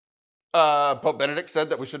 Pope Benedict said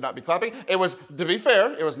that we should not be clapping. It was, to be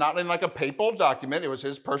fair, it was not in like a papal document. It was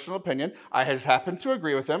his personal opinion. I just happened to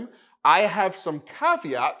agree with him. I have some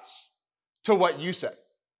caveats to what you said.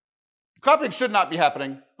 Clapping should not be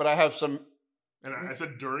happening, but I have some And I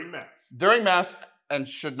said during Mass. during Mass and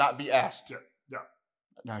should not be asked. Yeah.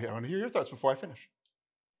 Now I want to hear your thoughts before I finish.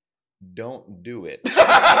 Don't do it. Do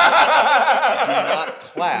not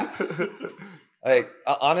clap. Like,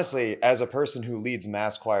 honestly, as a person who leads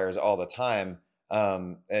mass choirs all the time,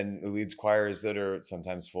 and who leads choirs that are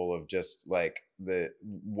sometimes full of just like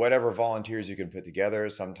whatever volunteers you can put together.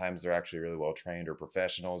 Sometimes they're actually really well trained or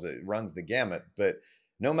professionals. It runs the gamut. But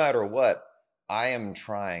no matter what, I am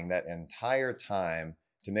trying that entire time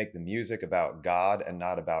to make the music about God and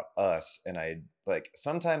not about us. And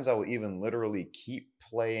sometimes I will even literally keep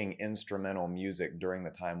playing instrumental music during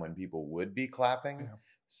the time when people would be clapping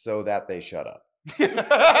so that they shut up. Don't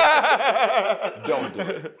do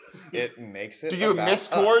it. It makes it. Do you about miss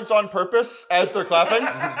chords us. on purpose as they're clapping?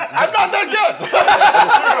 I'm not that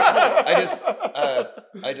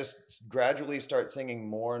good. I just gradually start singing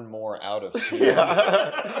more and more out of tune.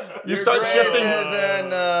 You start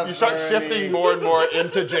shifting more and more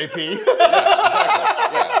into JP. Yeah,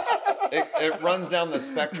 exactly. Yeah. It runs down the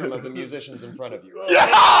spectrum of the musicians in front of you.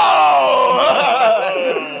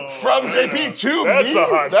 From JP to That's me. a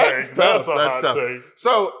hot That's take. tough. That's a hot tough. take.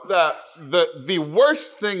 So the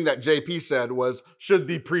worst thing that JP said was, should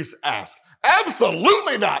the priest ask?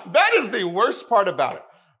 Absolutely not. That is the worst part about it.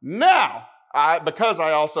 Now, because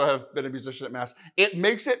I also have been a musician at Mass, it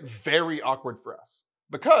makes it very awkward for us.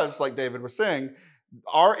 Because, like David was saying,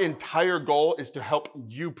 our entire goal is to help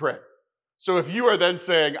you pray. So if you are then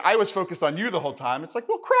saying, I was focused on you the whole time, it's like,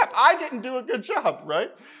 well, crap, I didn't do a good job, right?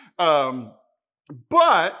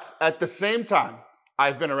 But at the same time,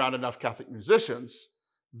 I've been around enough Catholic musicians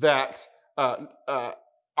that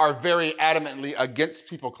are very adamantly against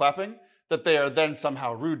people clapping, that they are then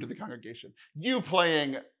somehow rude to the congregation. You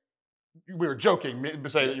playing, we were joking,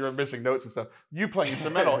 saying that you were missing notes and stuff. You playing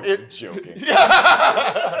instrumental, Joking.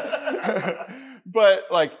 But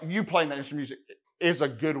like you playing that instrument music is a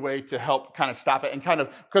good way to help kind of stop it and kind of,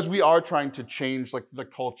 because we are trying to change like the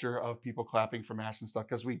culture of people clapping for mass and stuff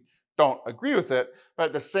because we don't agree with it. But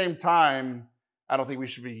at the same time, I don't think we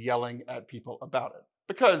should be yelling at people about it.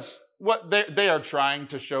 Because what they are trying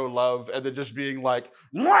to show love and then just being like,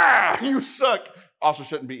 "Wah, you suck," also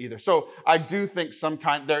shouldn't be either. So I do think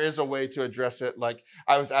there is a way to address it. Like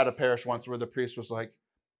I was at a parish once where the priest was like,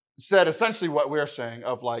 said essentially what we're saying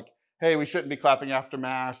of like, hey, we shouldn't be clapping after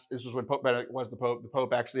Mass. This was when Pope Benedict was the Pope. The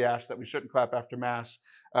Pope actually asked that we shouldn't clap after Mass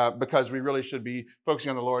because we really should be focusing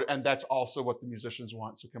on the Lord. And that's also what the musicians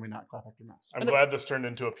want. So can we not clap after Mass? I'm glad this turned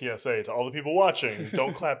into a PSA to all the people watching.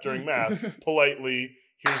 Don't clap during Mass. Politely,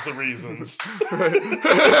 here's the reasons. I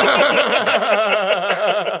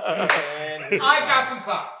got some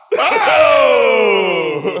thoughts.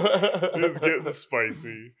 Oh! It's getting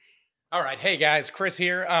spicy. All right. Hey, guys. Chris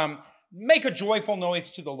here. Make a joyful noise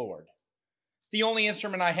to the Lord. The only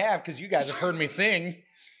instrument I have, because you guys have heard me sing,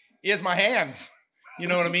 is my hands. You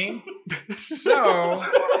know what I mean? So,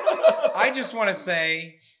 I just want to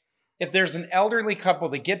say, if there's an elderly couple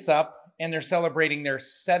that gets up and they're celebrating their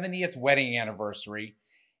 70th wedding anniversary,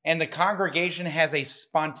 and the congregation has a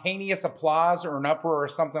spontaneous applause or an uproar or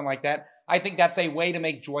something like that, I think that's a way to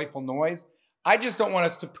make joyful noise. I just don't want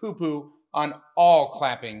us to poo-poo on all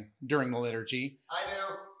clapping during the liturgy. I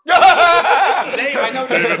do. Dave, I know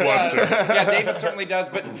David wants does. to. Yeah, David certainly does.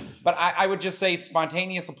 But I would just say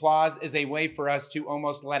spontaneous applause is a way for us to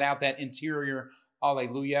almost let out that interior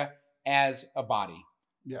hallelujah as a body.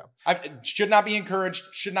 Yeah. It should not be encouraged,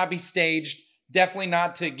 should not be staged, definitely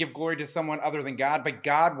not to give glory to someone other than God, but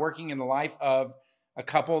God working in the life of a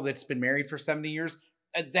couple that's been married for 70 years,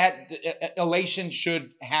 that elation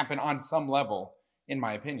should happen on some level, in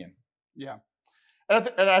my opinion. Yeah.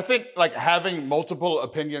 And I think like having multiple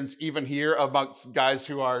opinions even here amongst guys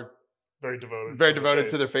who are Very devoted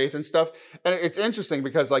to their faith and stuff. And it's interesting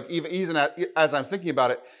because like even as I'm thinking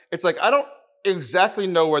about it, it's like I don't exactly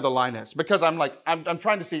know where the line is because I'm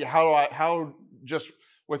trying to see how just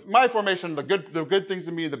with my formation, the good things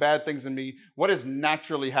in me, the bad things in me, what is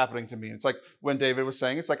naturally happening to me. It's like when David was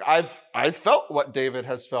saying, it's like I've felt what David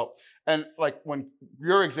has felt. And like when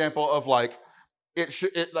your example of like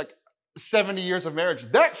it like 70 years of marriage,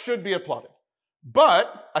 that should be applauded.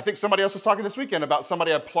 But I think somebody else was talking this weekend about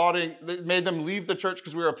somebody applauding, that made them leave the church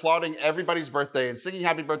because we were applauding everybody's birthday and singing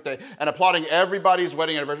happy birthday and applauding everybody's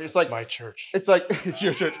wedding anniversary. It's like my church. It's like, it's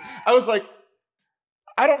your church. I was like,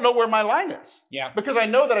 I don't know where my line is. Yeah. Because I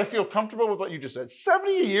know that I feel comfortable with what you just said.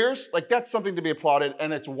 70 years, like that's something to be applauded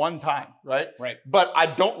and it's one time, right? Right. But I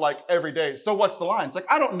don't like every day. So what's the line? It's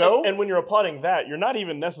like, I don't know. And when you're applauding that, you're not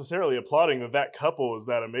even necessarily applauding that couple is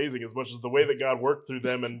that amazing as much as the way that God worked through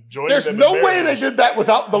them and joined There's them. no in way they marriage. did that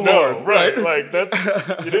without the Lord, right? Like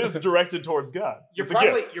it is directed towards God. You're It's a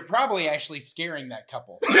gift. probably actually scaring that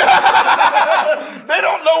couple. They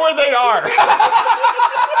don't know where they are.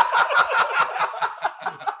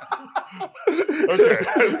 Okay,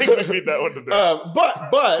 I think we beat that one to death.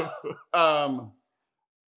 But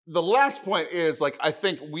the last point is like I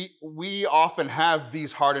think we often have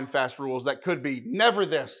these hard and fast rules that could be never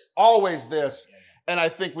this, always this, and I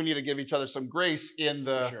think we need to give each other some grace in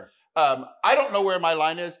the. For sure. I don't know where my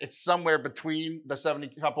line is. It's somewhere between the 70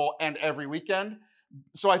 couple and every weekend.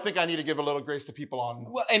 So I think I need to give a little grace to people on.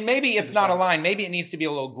 Well, and maybe it's not a line. Maybe it needs to be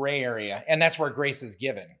a little gray area, and that's where grace is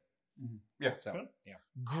given. Yeah. So yeah.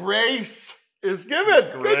 Grace is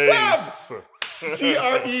given. Good job. GREYCE.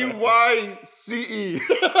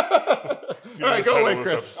 All right, go away,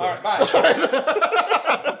 Chris. All right, bye.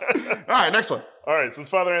 All right, next one. All right, since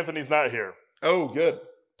Father Anthony's not here, Oh, good.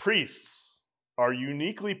 priests are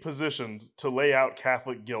uniquely positioned to lay out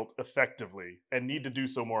Catholic guilt effectively and need to do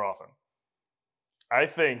so more often. I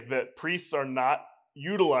think that priests are not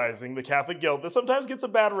utilizing the Catholic guilt that sometimes gets a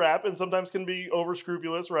bad rap and sometimes can be over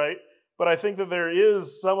scrupulous, right? But I think that there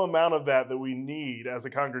is some amount of that we need as a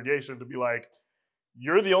congregation to be like,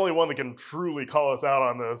 you're the only one that can truly call us out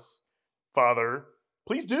on this, Father.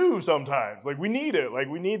 Please do sometimes. Like, we need it. Like,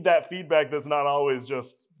 we need that feedback that's not always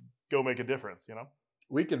just go make a difference, you know?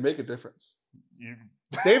 We can make a difference. You,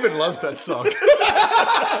 David loves that song.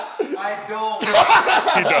 I don't.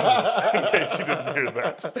 he doesn't, in case you didn't hear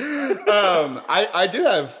that. I do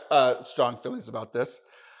have strong feelings about this.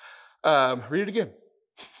 Read it again.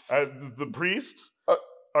 The priest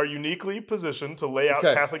are uniquely positioned to lay out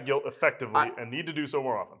Okay. Catholic guilt effectively and need to do so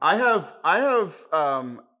more often. I have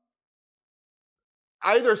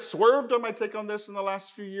either swerved on my take on this in the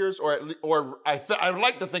last few years, or I would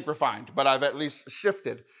like to think refined, but I've at least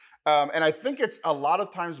shifted. And I think it's a lot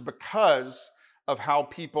of times because of how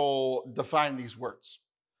people define these words.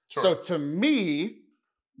 Sure. So to me,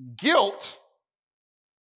 guilt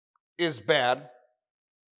is bad,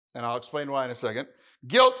 and I'll explain why in a second.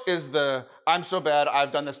 Guilt is I'm so bad,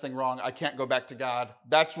 I've done this thing wrong, I can't go back to God.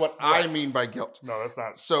 That's what I mean by guilt. No, that's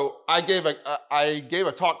not. So I gave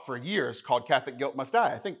a talk for years called Catholic Guilt Must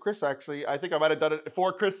Die. I think I might have done it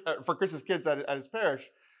for Chris's kids at his parish,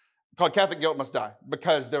 called Catholic Guilt Must Die,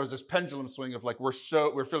 because there was this pendulum swing of like, we're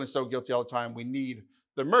feeling so guilty all the time, we need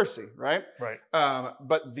the mercy, right? Right.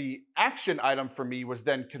 But the action item for me was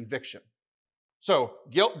then conviction. So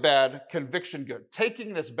guilt bad, conviction good.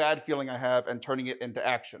 Taking this bad feeling I have and turning it into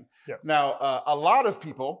action. Yes. Now, a lot of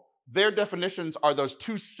people, their definitions are those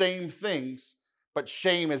two same things, but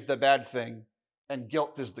shame is the bad thing and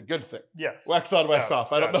guilt is the good thing. Yes. Wax on, wax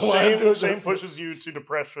off. I don't know why Shame, I'm doing shame this. pushes you to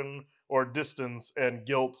depression or distance, and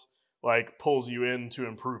guilt like pulls you into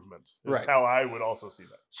improvement. Is Right. how I would also see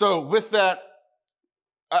that. So with that,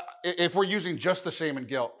 if we're using just the shame and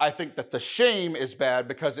guilt, I think that the shame is bad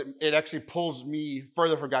because it actually pulls me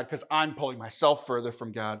further from God because I'm pulling myself further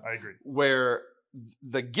from God. I agree. Where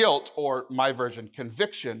the guilt, or my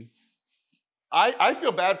conviction, I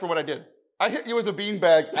feel bad for what I did. I hit you with a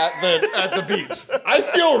beanbag at the beach. I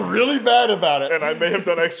feel really bad about it. And I may have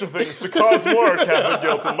done extra things to cause more Catholic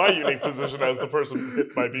guilt in my unique position as the person who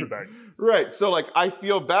hit my beanbag. Right. So like I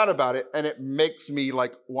feel bad about it, and it makes me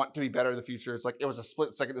like want to be better in the future. It's like it was a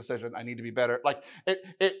split-second decision. I need to be better. Like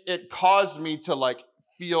it caused me to like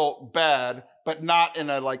feel bad, but not in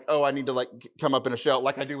a like, oh, I need to like come up in a shell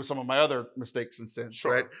like I do with some of my other mistakes and sins.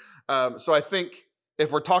 Sure. Right. So I think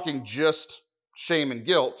if we're talking just shame and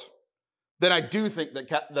guilt, then I do think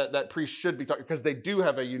that priests should be talking, because they do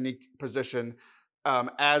have a unique position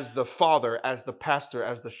as the father, as the pastor,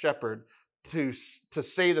 as the shepherd, to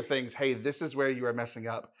say the things, hey, this is where you are messing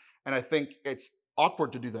up. And I think it's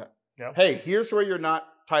awkward to do that. Yeah. Hey, here's where you're not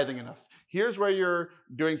tithing enough. Here's where you're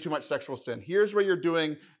doing too much sexual sin. Here's where you're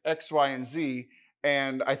doing X, Y, and Z.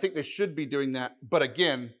 And I think they should be doing that, but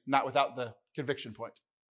again, not without the conviction point.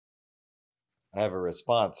 I have a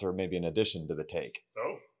response, or maybe an addition to the take,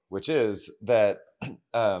 Oh. which is that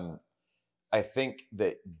I think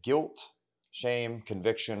that guilt, shame,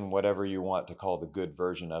 conviction, whatever you want to call the good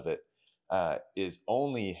version of it, is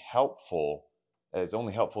only helpful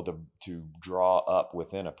to draw up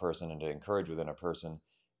within a person and to encourage within a person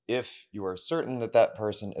if you are certain that that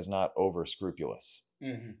person is not over scrupulous.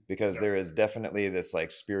 Mm-hmm. Because there is definitely this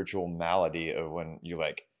like spiritual malady of when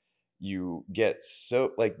you get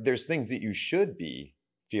so like, there's things that you should be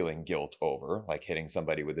feeling guilt over, like hitting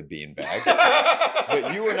somebody with a beanbag.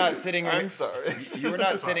 But you are not sitting here. I'm sorry. You are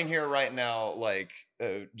not sitting here right now, like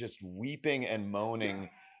just weeping and moaning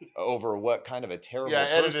over what kind of a terrible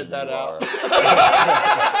person that you out. are.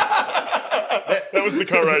 That was the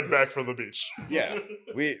car ride back from the beach. Yeah,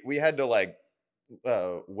 we had to like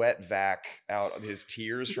wet vac out his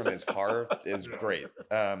tears from his car. Is great.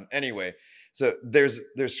 Anyway, so there's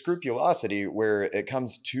scrupulosity where it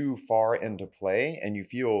comes too far into play, and you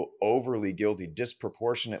feel overly guilty,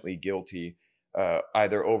 disproportionately guilty,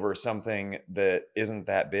 either over something that isn't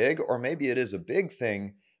that big, or maybe it is a big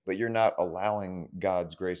thing, but you're not allowing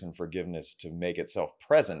God's grace and forgiveness to make itself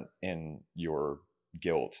present in your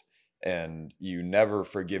guilt. And you never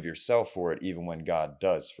forgive yourself for it, even when God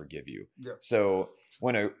does forgive you. Yeah. So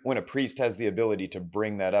when a priest has the ability to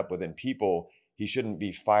bring that up within people, he shouldn't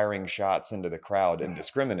be firing shots into the crowd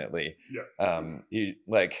indiscriminately. Yeah.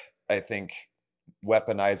 I think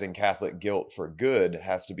weaponizing Catholic guilt for good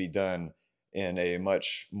has to be done in a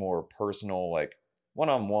much more personal, like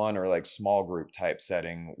one-on-one or like small group type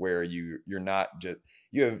setting, where you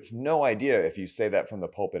have no idea if you say that from the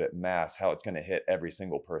pulpit at Mass how it's going to hit every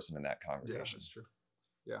single person in that Yeah, congregation. that's true.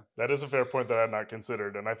 That is a fair point that I had not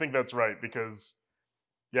considered. And I think that's right because,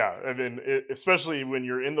 yeah, I mean, especially when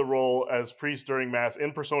you're in the role as priest during Mass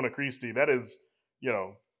in persona Christi, that is,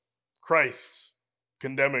 Christ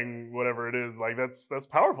condemning whatever it is. Like that's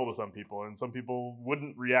powerful to some people, and some people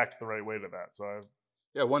wouldn't react the right way to that. So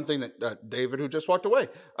Yeah, one thing that David, who just walked away,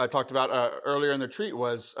 talked about earlier in the retreat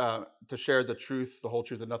was to share the truth, the whole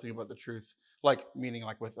truth, and nothing but the truth. Like, meaning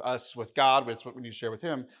like with us, with God, it's what we need to share with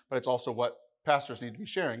him, but it's also what pastors need to be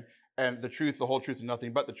sharing. And the truth, the whole truth, and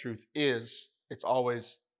nothing but the truth it's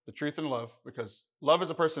always the truth and love, because love is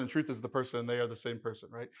a person and truth is the person, and they are the same person,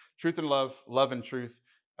 right? Truth and love and truth.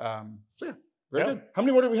 So yeah, Very Yeah. good. How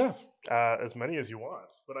many more do we have? As many as you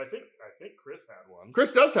want, but I think Chris had one.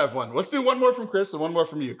 Chris does have one. Let's do one more from Chris and one more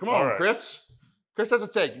from you. Come All on, right. Chris. Chris has a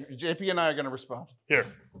take. JP and I are going to respond. Here,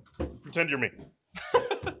 pretend you're me.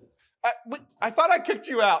 I thought I kicked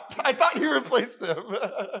you out. I thought you replaced him.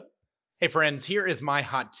 Hey, friends, here is my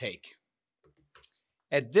hot take.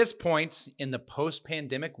 At this point in the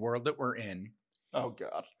post-pandemic world that we're in, Oh,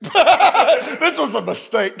 God. This was a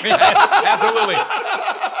mistake. absolutely.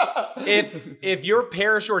 If your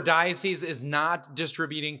parish or diocese is not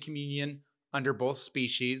distributing communion under both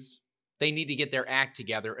species, they need to get their act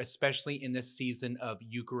together, especially in this season of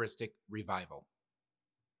Eucharistic revival.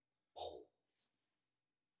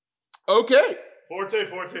 Okay. Forte.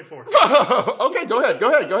 Okay, go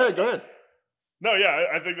ahead. No, yeah,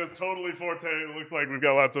 I think that's totally forte. It looks like we've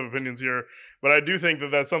got lots of opinions here, but I do think that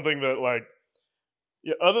that's something that, like,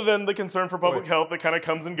 yeah, other than the concern for public health that kind of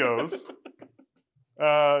comes and goes,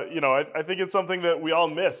 I think it's something that we all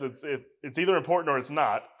miss. It's either important or it's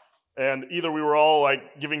not, and either we were all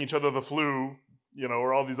like giving each other the flu,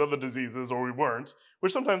 or all these other diseases, or we weren't.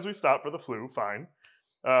 Which sometimes we stop for the flu, fine,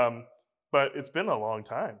 but it's been a long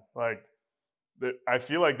time. Like, I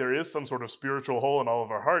feel like there is some sort of spiritual hole in all of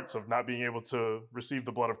our hearts of not being able to receive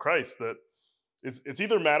the blood of Christ. That it's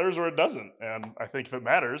either matters or it doesn't. And I think if it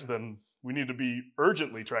matters, then we need to be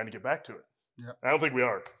urgently trying to get back to it. Yep. I don't think we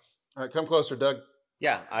are. All right, come closer, Doug.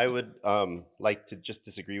 Yeah, I would like to just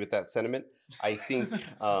disagree with that sentiment. I think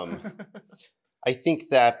I think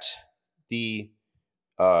that the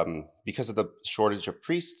because of the shortage of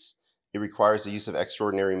priests, it requires the use of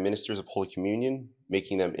extraordinary ministers of Holy Communion,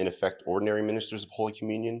 making them in effect ordinary ministers of Holy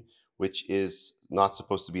Communion, which is not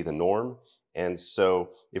supposed to be the norm. And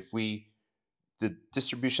so the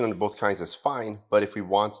distribution under both kinds is fine, but if we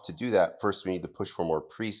want to do that, first we need to push for more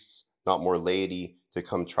priests, not more laity, to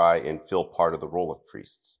come try and fill part of the role of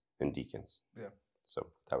priests and deacons. Yeah. So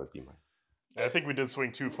that would be I think we did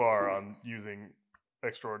swing too far on using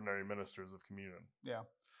extraordinary ministers of communion. Yeah.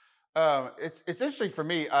 It's interesting for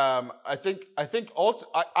me. I think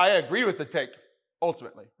I agree with the take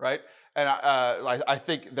ultimately, right? And I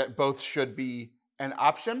think that both should be an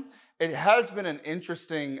option. It has been an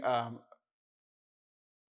interesting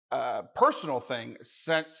personal thing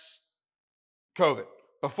since COVID.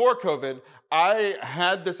 Before COVID, I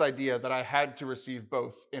had this idea that I had to receive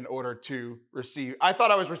both in order to receive. I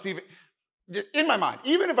thought I was receiving, in my mind,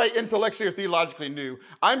 even if I intellectually or theologically knew,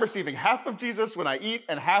 I'm receiving half of Jesus when I eat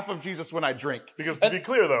and half of Jesus when I drink. Because to be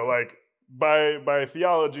clear, though, like by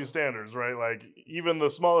theology standards, right? Like even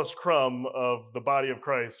the smallest crumb of the body of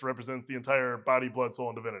Christ represents the entire body, blood, soul,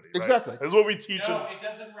 and divinity. Right? Exactly. That's what we teach. No, it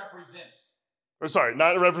doesn't represent. Or sorry,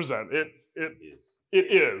 not represent. It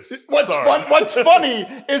is. What's Sorry. funny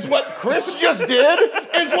is what Chris just did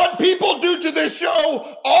is what people do to this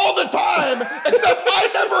show all the time, except I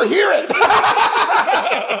never hear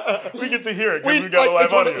it. We get to hear it because we've got a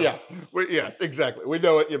live audience. Yes, exactly. We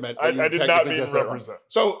know what you meant. I did not mean represent.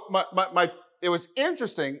 So it was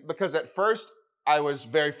interesting because at first I was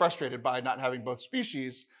very frustrated by not having both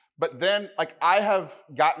species. But then, like, I have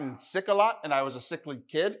gotten sick a lot, and I was a sickly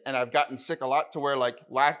kid, and I've gotten sick a lot to where, like,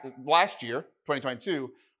 last year,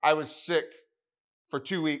 2022, I was sick for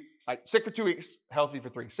 2 weeks, sick for 2 weeks, healthy for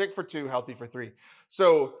 3, sick for 2, healthy for 3.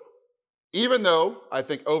 So even though I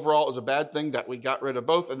think overall it was a bad thing that we got rid of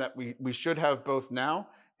both and that we should have both now,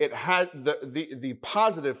 it had the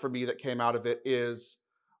positive for me that came out of it is,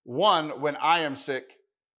 one, when I am sick,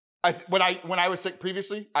 when I was sick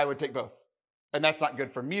previously, I would take both. And that's not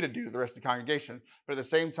good for me to do to the rest of the congregation. But at the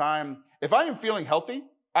same time, if I am feeling healthy,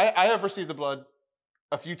 I have received the blood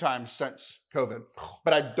a few times since COVID,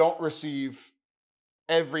 but I don't receive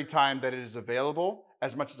every time that it is available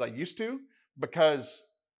as much as I used to because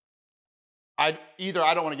I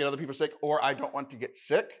don't want to get other people sick or I don't want to get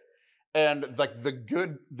sick. And like the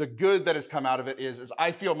good that has come out of it is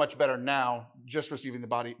I feel much better now just receiving the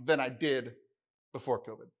body than I did before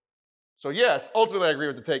COVID. So yes, ultimately I agree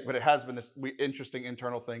with the take, but it has been this interesting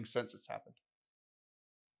internal thing since it's happened.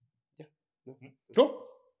 Yeah. Cool.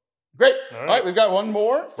 Great. All right, we've got one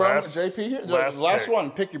more from JP here. The last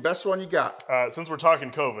one. Pick your best one you got. Since we're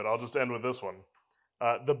talking COVID, I'll just end with this one.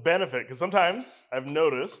 The benefit, because sometimes I've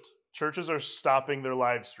noticed churches are stopping their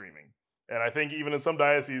live streaming. And I think even in some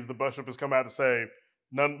dioceses, the bishop has come out to say,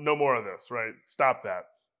 no more of this, right? Stop that.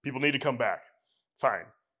 People need to come back. Fine.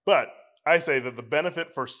 But I say that the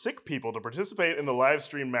benefit for sick people to participate in the live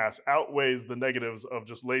stream Mass outweighs the negatives of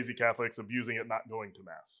just lazy Catholics abusing it, not going to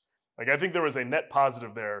Mass. Like, I think there was a net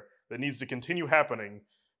positive there that needs to continue happening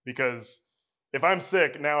because if I'm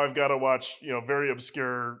sick, now I've got to watch, very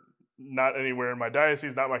obscure not anywhere in my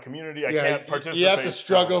diocese, not my community. I can't participate. You have to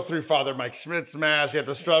struggle through Father Mike Schmidt's mass. You have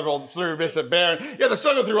to struggle through Bishop Barron. You have to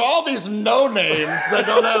struggle through all these no-names that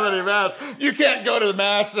don't have any mass. You can't go to the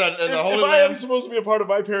mass and the Holy Land. If I am supposed to be a part of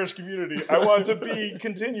my parish community, I want to be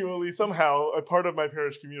continually somehow a part of my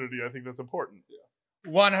parish community. I think that's important.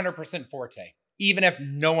 100% forte. Even if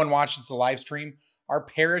no one watches the live stream, our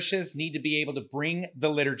parishes need to be able to bring the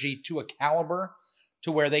liturgy to a caliber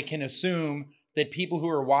to where they can assume that people who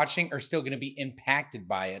are watching are still going to be impacted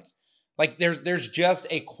by it. Like there's just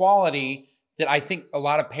a quality that I think a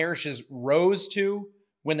lot of parishes rose to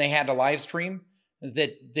when they had a live stream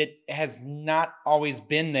that has not always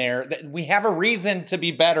been there. That we have a reason to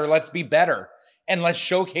be better. Let's be better. And let's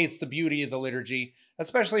showcase the beauty of the liturgy,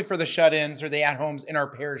 especially for the shut-ins or the at-homes in our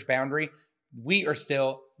parish boundary. We are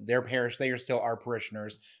still their parish. They are still our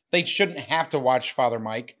parishioners. They shouldn't have to watch Father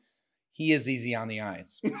Mike. He is easy on the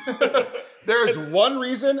eyes. There is one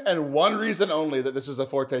reason and one reason only that this is a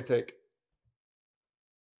Forte take.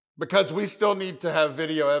 Because we still need to have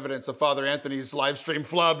video evidence of Father Anthony's live stream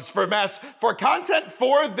flubs for mass, for content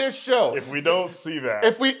for this show. If we don't see that.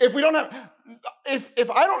 If we don't have,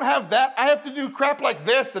 if I don't have that, I have to do crap like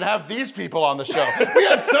this and have these people on the show. We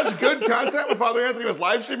had such good content with Father Anthony was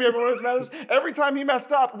live streaming every one of his masses. Every time he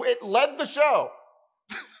messed up, it led the show.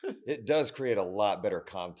 It does create a lot better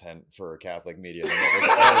content for Catholic media than what was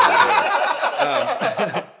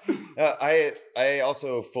already there. I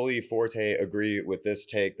also fully forte agree with this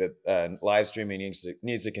take that live streaming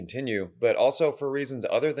needs to continue, but also for reasons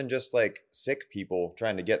other than just like sick people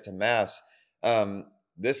trying to get to mass.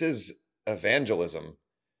 This is evangelism.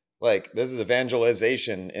 Like this is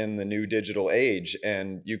evangelization in the new digital age,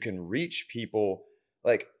 and you can reach people.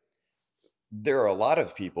 Like there are a lot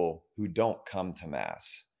of people who don't come to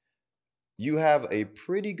mass. You have a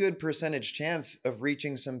pretty good percentage chance of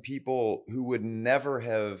reaching some people who would never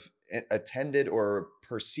have attended or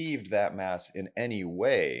perceived that mass in any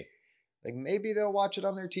way. Like maybe they'll watch it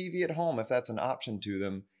on their TV at home if that's an option to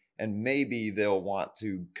them, and maybe they'll want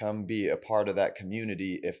to come be a part of that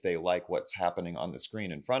community if they like what's happening on the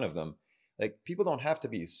screen in front of them. Like people don't have to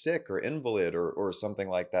be sick or invalid or something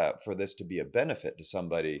like that for this to be a benefit to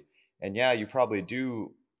somebody. And yeah, you probably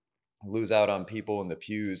do lose out on people in the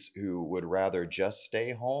pews who would rather just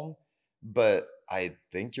stay home, but I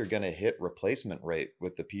think you're going to hit replacement rate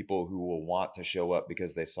with the people who will want to show up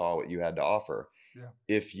because they saw what you had to offer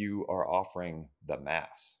if you are offering the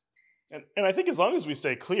mass. And I think as long as we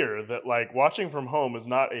stay clear that like watching from home is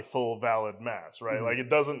not a full valid mass, right? Mm-hmm. Like it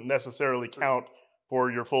doesn't necessarily count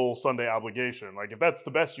for your full Sunday obligation. Like if that's the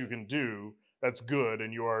best you can do, that's good,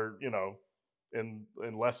 and you are, in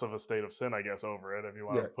less of a state of sin, I guess, over it, if you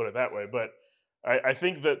want to put it that way. But I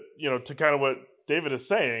think that, to kind of what David is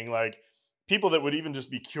saying, like people that would even just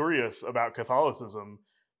be curious about Catholicism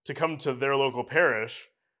to come to their local parish,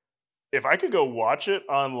 if I could go watch it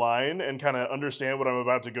online and kind of understand what I'm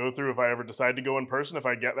about to go through if I ever decide to go in person, if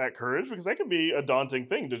I get that courage, because that can be a daunting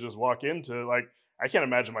thing to just walk into. Like, I can't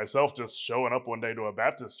imagine myself just showing up one day to a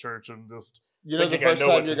Baptist church and just the first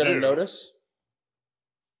time you're going to notice?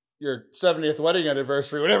 Your 70th wedding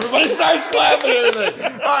anniversary when everybody starts clapping and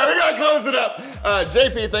everything. All right, we got to close it up.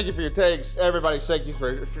 JP, thank you for your takes. Everybody, thank you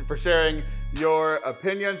for sharing your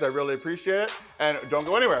opinions. I really appreciate it. And don't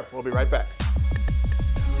go anywhere. We'll be right back.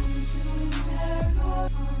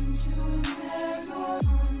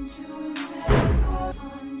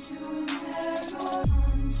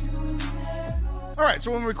 All right,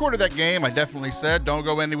 so when we recorded that game, I definitely said, don't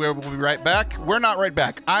go anywhere, we'll be right back. We're not right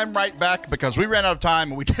back. I'm right back because we ran out of time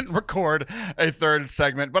and we didn't record a third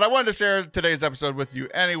segment. But I wanted to share today's episode with you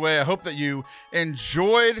anyway. I hope that you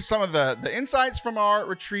enjoyed some of the insights from our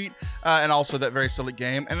retreat and also that very silly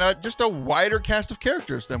game and just a wider cast of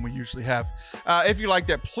characters than we usually have. If you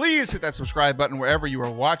liked it, please hit that subscribe button wherever you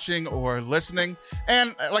are watching or listening.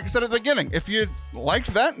 And like I said at the beginning, if you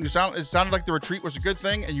liked that and it sounded like the retreat was a good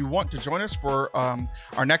thing and you want to join us for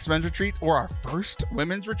our next men's retreat or our first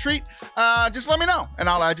women's retreat, just let me know and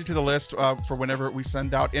I'll add you to the list for whenever we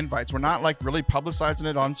send out invites. We're not like really publicizing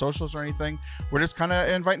it on socials or anything. We're just kind of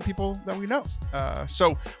inviting people that we know.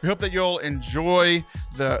 So we hope that you'll enjoy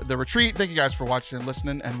the retreat. Thank you guys for watching and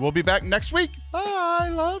listening, and we'll be back next week. I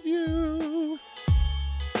love you.